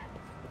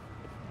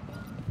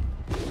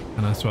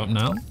 Can I swap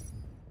now?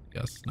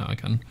 Yes, now I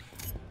can.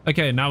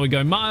 Okay, now we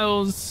go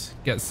Miles,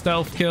 get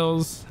stealth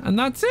kills, and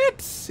that's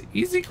it.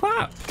 Easy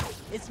clap.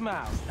 It's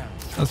Miles now.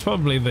 That's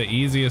probably the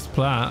easiest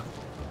plat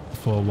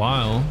for a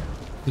while.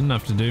 Didn't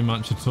have to do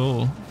much at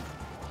all.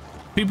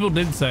 People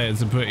did say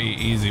it's a pretty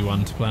easy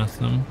one to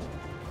platinum.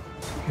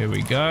 Here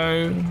we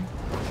go.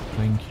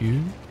 Thank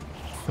you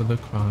for the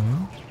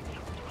crime.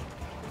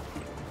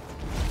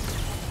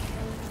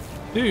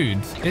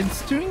 Dude,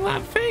 it's doing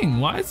that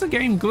thing. Why is the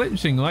game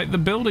glitching? Like the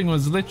building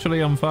was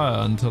literally on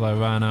fire until I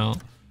ran out.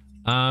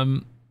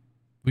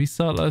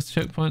 Restart last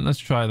checkpoint. Let's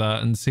try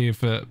that and see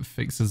if it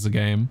fixes the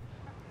game.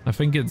 I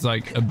think it's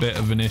like a bit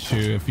of an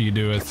issue if you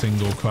do a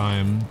single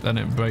crime, then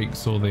it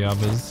breaks all the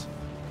others.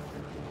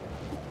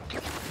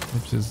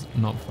 which is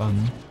not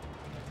fun.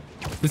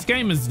 This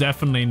game has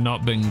definitely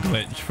not been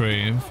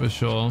glitch-free for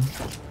sure,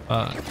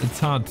 but it's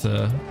hard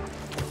to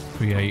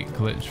create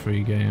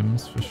glitch-free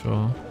games for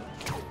sure.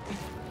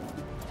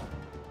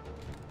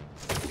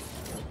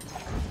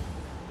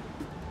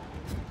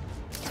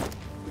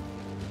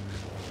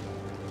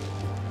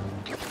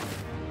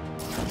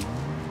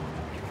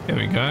 Here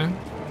we go.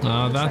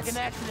 Oh, that's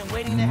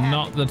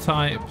not the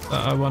type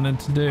that I wanted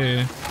to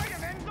do.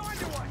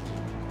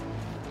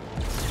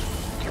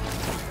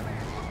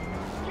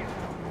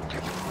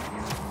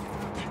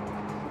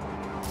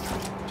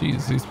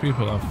 Jeez, these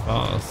people are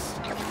fast.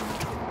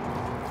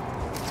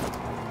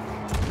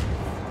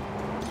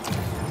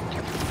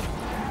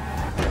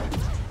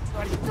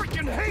 I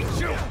freaking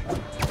hate you!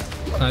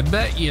 I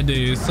bet you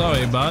do.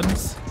 Sorry,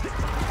 buds.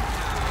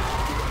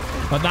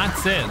 But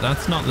that's it.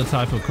 That's not the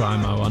type of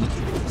crime I want.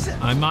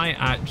 I might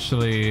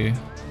actually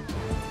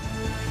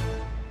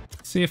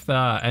see if there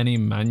are any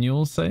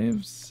manual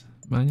saves.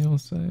 Manual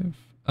save?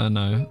 Oh,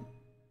 no.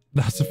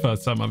 That's the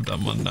first time I've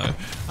done one. No,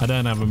 I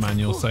don't have a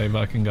manual save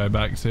I can go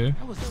back to.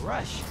 That was a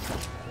rush.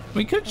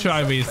 We could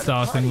try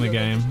restarting the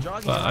game,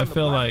 but I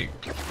feel like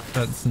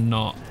that's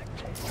not...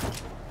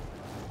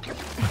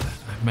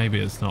 Maybe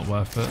it's not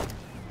worth it.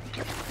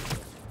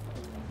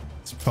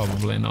 It's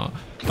probably not.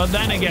 But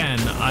then again,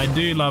 I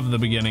do love the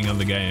beginning of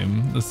the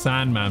game. The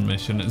Sandman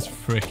mission is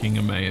freaking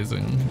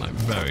amazing. Like,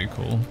 very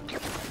cool.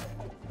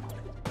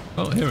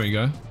 Oh, here we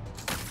go.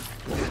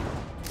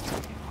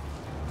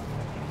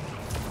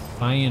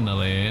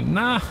 Finally.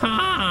 Nah.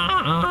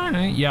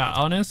 Yeah,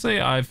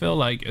 honestly, I feel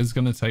like it's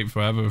going to take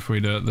forever if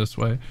we do it this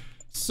way.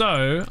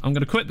 So, I'm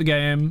going to quit the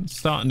game,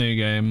 start a new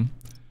game.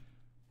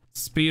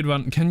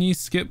 Speedrun. Can you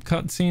skip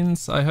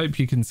cutscenes? I hope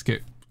you can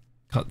skip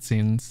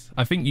cutscenes.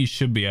 I think you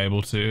should be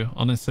able to.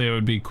 Honestly, it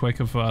would be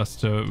quicker for us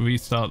to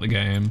restart the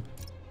game,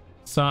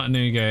 start a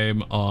new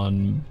game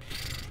on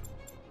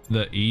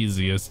the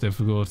easiest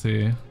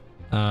difficulty.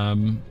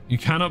 You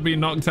cannot be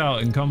knocked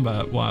out in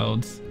combat.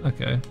 Wild.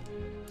 Okay.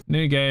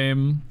 New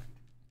game.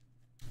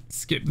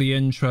 Skip the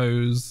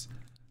intros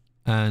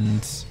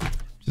and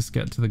just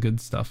get to the good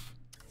stuff.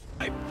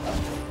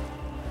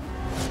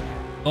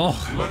 Oh,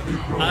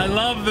 I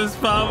love this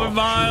part with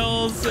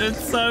Miles.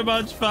 It's so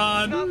much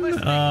fun.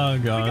 Oh,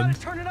 God. We gotta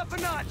turn it up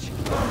a notch.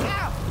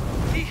 Ow!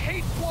 He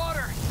hates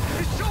water.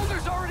 His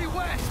shoulder's already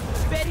wet.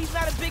 Bet he's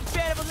not a big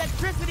fan of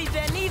electricity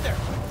then either.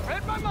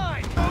 Read my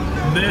mind.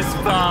 This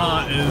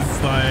part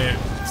is like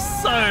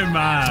so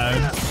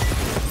mad.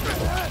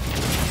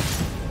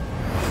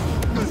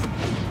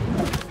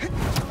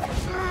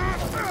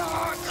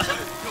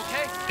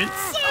 Okay?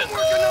 It's so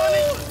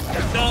cool.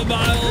 Go,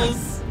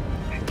 Miles.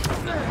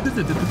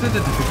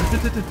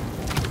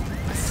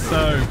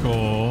 So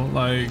cool.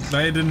 Like,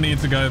 they didn't need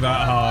to go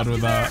that hard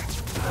with that.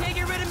 Can't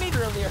get rid of me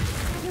earlier.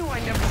 Knew I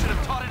never should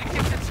have taught it a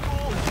gift at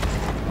school.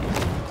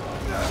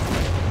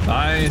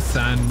 Bye,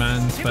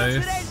 Sandman's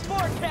face. Today's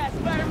forecast,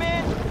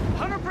 Spider-Man.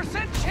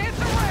 100% chance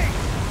of rain.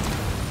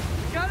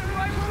 We got it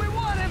right where we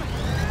want him.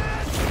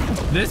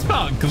 This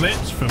part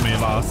glitched for me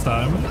last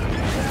time.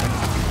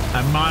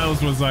 And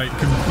Miles was like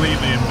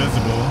completely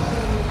invisible.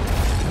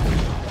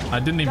 I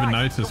didn't even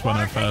notice when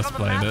I first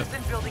played it.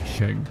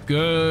 Okay,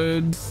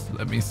 good.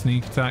 Let me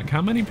sneak attack.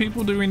 How many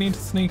people do we need to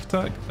sneak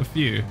attack? A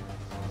few.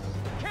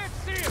 Can't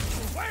see him.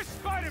 Where's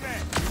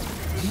Spider-Man?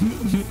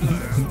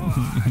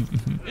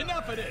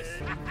 Enough of this.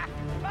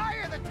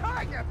 Fire the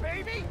tiger,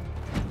 baby.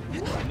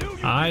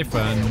 Hi,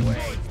 friend.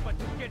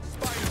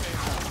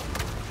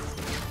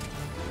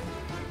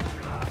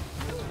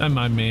 Don't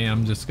mind me.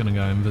 I'm just going to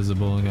go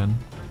invisible again.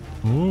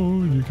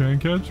 Oh, you can't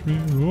catch me.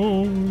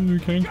 Oh, you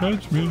can't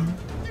catch me.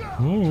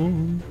 Oh.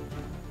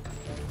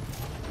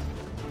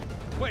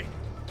 Wait,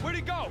 where'd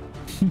he go?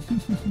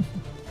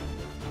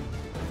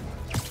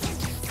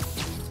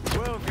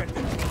 We'll get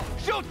him.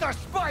 Shoot the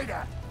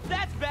spider!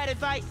 That's bad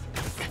advice.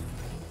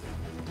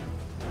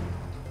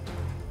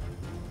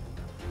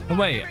 Oh,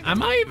 wait,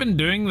 am I even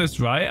doing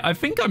this right? I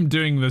think I'm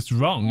doing this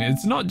wrong.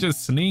 It's not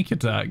just sneak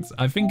attacks.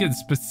 I think it's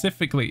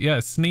specifically, yeah,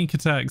 sneak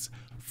attacks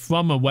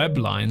from a web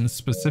line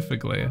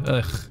specifically.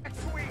 Ugh.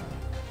 Sweet.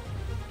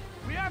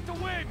 We have to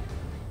win.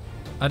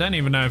 I don't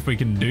even know if we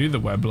can do the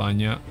web line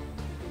yet.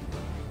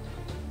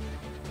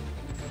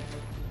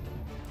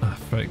 Ah,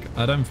 frick.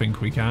 I don't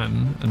think we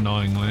can,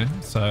 annoyingly.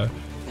 So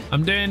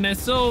I'm doing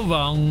this all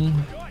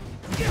wrong.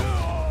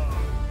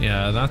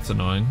 Yeah, that's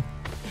annoying.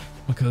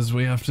 Because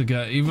we have to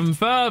get even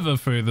further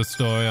through the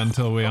story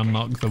until we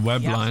unlock the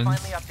web lines.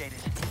 Finally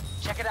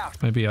updated. Check it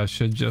out. Maybe I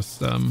should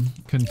just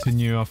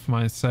continue off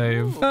my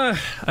save.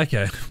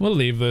 Okay, we'll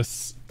leave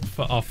this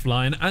for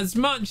offline. As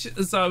much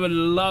as I would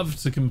love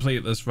to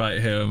complete this right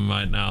here and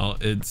right now,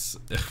 it's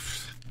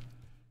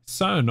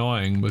so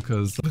annoying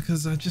because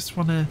I just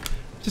want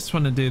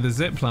to do the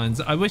zip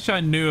lines. I wish I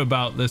knew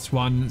about this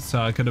one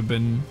so I could have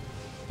been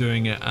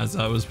doing it as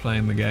I was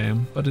playing the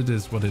game, but it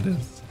is what it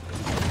is.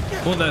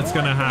 All that's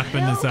going to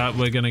happen is that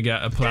we're going to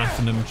get a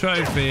platinum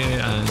trophy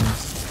and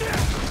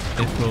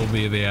it will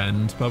be the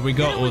end. But we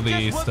got all the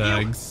Easter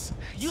eggs,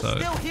 You So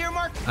still here,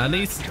 Mark? at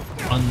least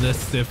on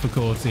this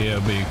difficulty,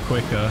 it'll be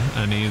quicker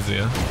and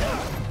easier.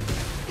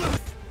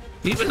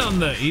 Even on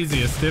the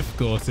easiest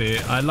difficulty,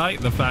 I like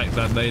the fact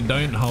that they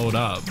don't hold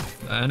up.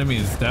 The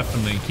enemies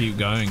definitely keep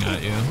going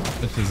at you,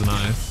 which is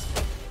nice.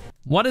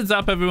 What is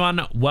up,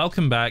 everyone?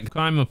 Welcome back.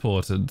 Crime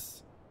reported.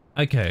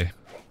 Okay.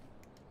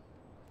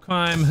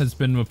 Crime has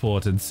been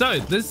reported. So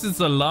this is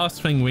the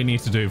last thing we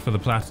need to do for the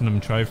platinum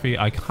trophy.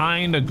 I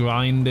kind of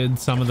grinded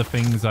some of the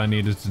things I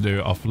needed to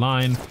do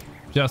offline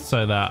just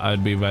so that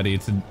I'd be ready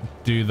to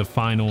do the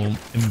final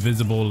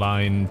invisible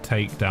line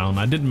takedown.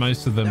 I did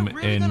most of them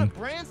in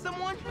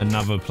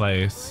another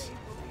place.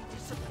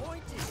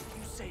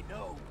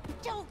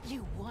 Don't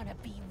you want to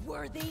be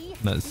worthy?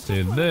 Let's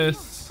do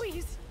this.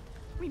 Please.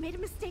 We made a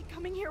mistake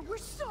coming here. We're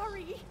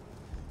sorry.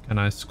 Can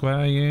I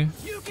square you?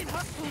 You can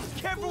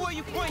careful where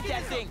you point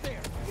that thing.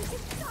 You can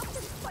stop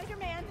them,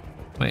 Spider-Man.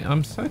 Wait,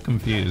 I'm so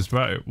confused,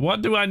 bro.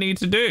 What do I need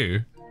to do?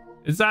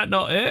 Is that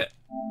not it?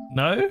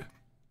 No?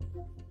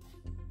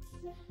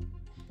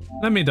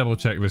 Let me double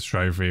check this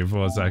trophy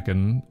for a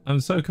second. I'm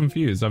so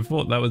confused. I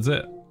thought that was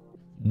it.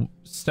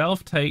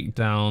 Stealth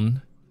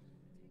takedown.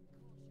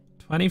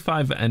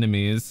 25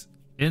 enemies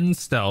in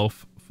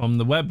stealth from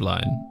the web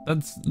line.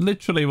 That's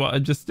literally what I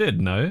just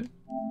did, no?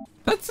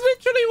 That's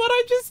literally what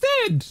I just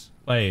did.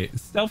 Wait,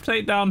 stealth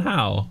takedown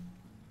how?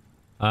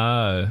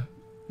 Oh,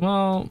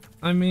 well,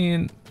 I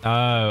mean,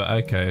 oh,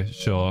 okay,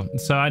 sure.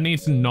 So I need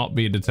to not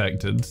be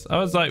detected. I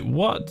was like,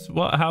 what?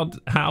 What?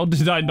 How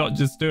did I not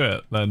just do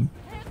it then?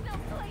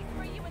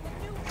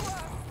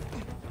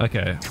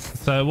 Okay,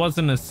 so it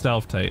wasn't a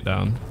stealth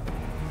takedown.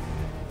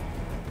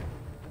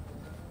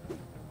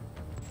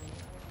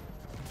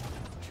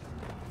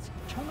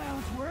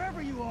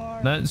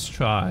 Let's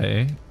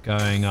try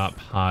going up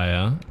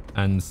higher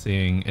and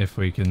seeing if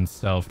we can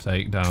stealth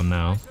takedown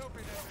now.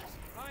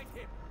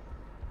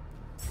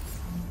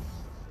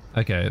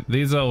 Okay,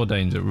 these are all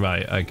danger.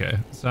 Right, okay.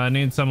 So I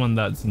need someone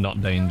that's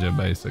not danger,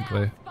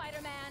 basically.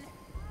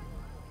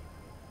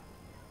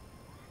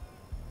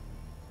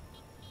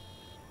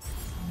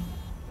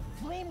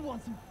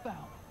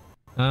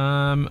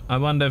 I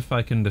wonder if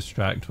I can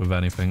distract with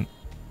anything.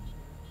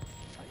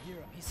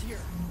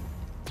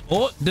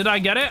 Oh, did I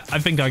get it? I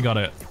think I got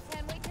it.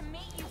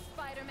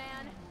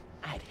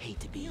 I'd hate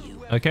to be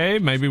you. Okay,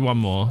 maybe one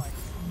more.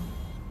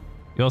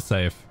 You're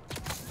safe.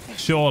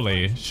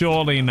 Surely,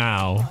 surely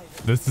now.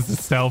 This is a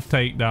stealth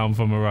takedown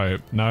from a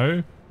rope.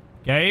 No?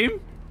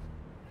 Game?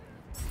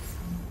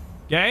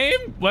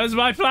 Game? Where's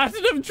my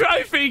platinum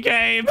trophy,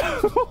 game?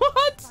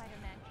 What?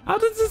 How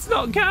does this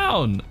not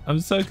count? I'm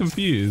so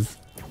confused.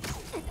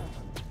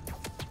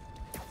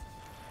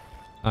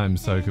 I'm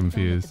so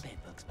confused.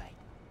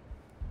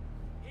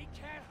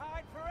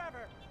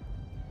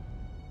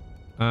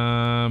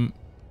 I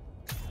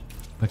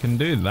can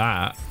do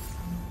that.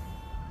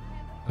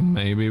 And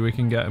maybe we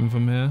can get him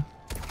from here.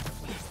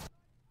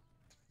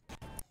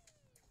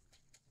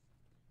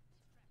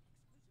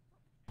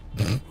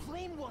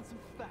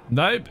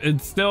 Nope,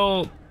 it's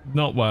still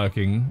not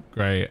working.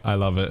 Great, I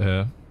love it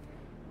here.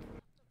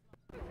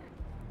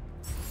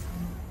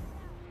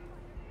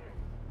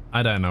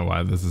 I don't know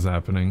why this is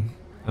happening.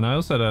 And I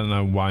also don't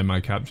know why my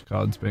capture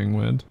card's being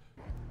weird.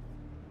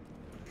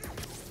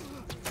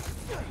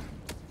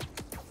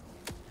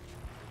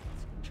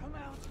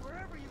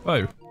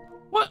 Oh,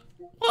 what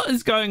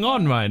is going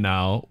on right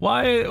now?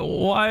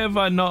 Why have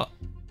I not?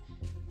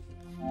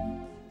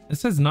 It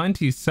says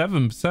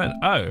 97%.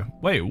 Oh,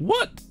 wait,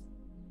 what?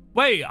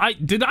 Wait,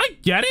 did I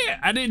get it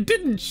and it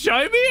didn't show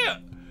me it?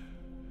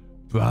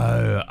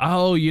 Bro,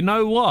 oh, you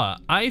know what?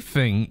 I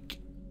think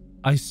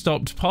I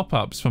stopped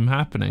pop-ups from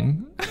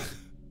happening.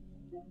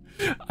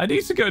 I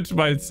need to go to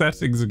my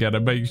settings again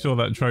and make sure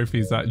that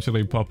trophies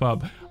actually pop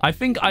up. I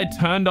think I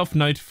turned off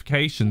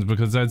notifications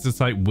because there's this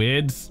like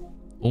weird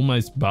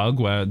almost bug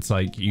where it's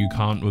like you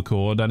can't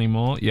record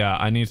anymore. Yeah,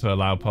 I need to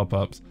allow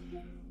pop-ups.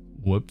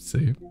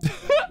 Whoopsie.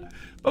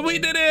 But we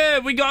did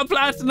it! We got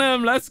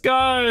platinum! Let's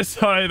go!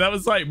 Sorry, that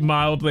was like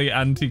mildly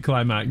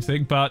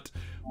anticlimactic, but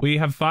we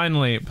have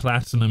finally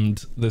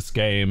platinumed this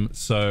game,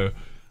 so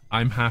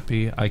I'm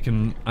happy. I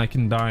can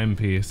die in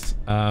peace.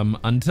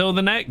 Until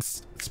the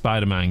next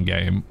Spider-Man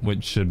game,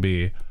 which should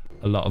be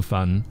a lot of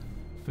fun.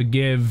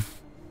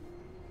 Forgive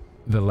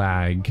the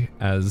lag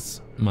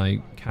as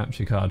my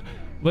capture card.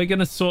 We're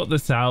gonna sort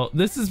this out.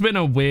 This has been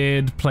a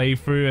weird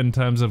playthrough in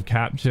terms of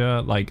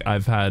capture. Like,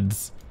 I've had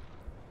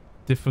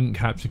different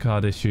capture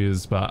card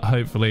issues, but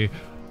hopefully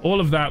all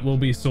of that will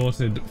be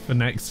sorted for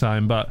next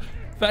time. But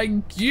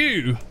thank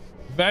you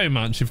very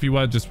much if you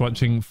were just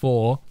watching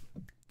for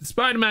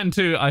Spider-Man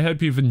 2. I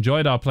hope you've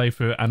enjoyed our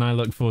playthrough, and I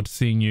look forward to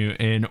seeing you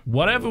in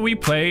whatever we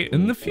play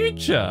in the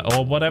future,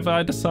 or whatever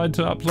I decide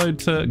to upload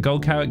to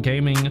Goldkarat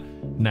Gaming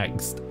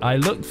next. I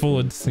look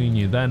forward to seeing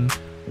you then,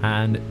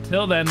 and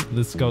till then,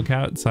 this is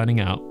Goldkarat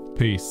signing out.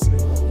 Peace.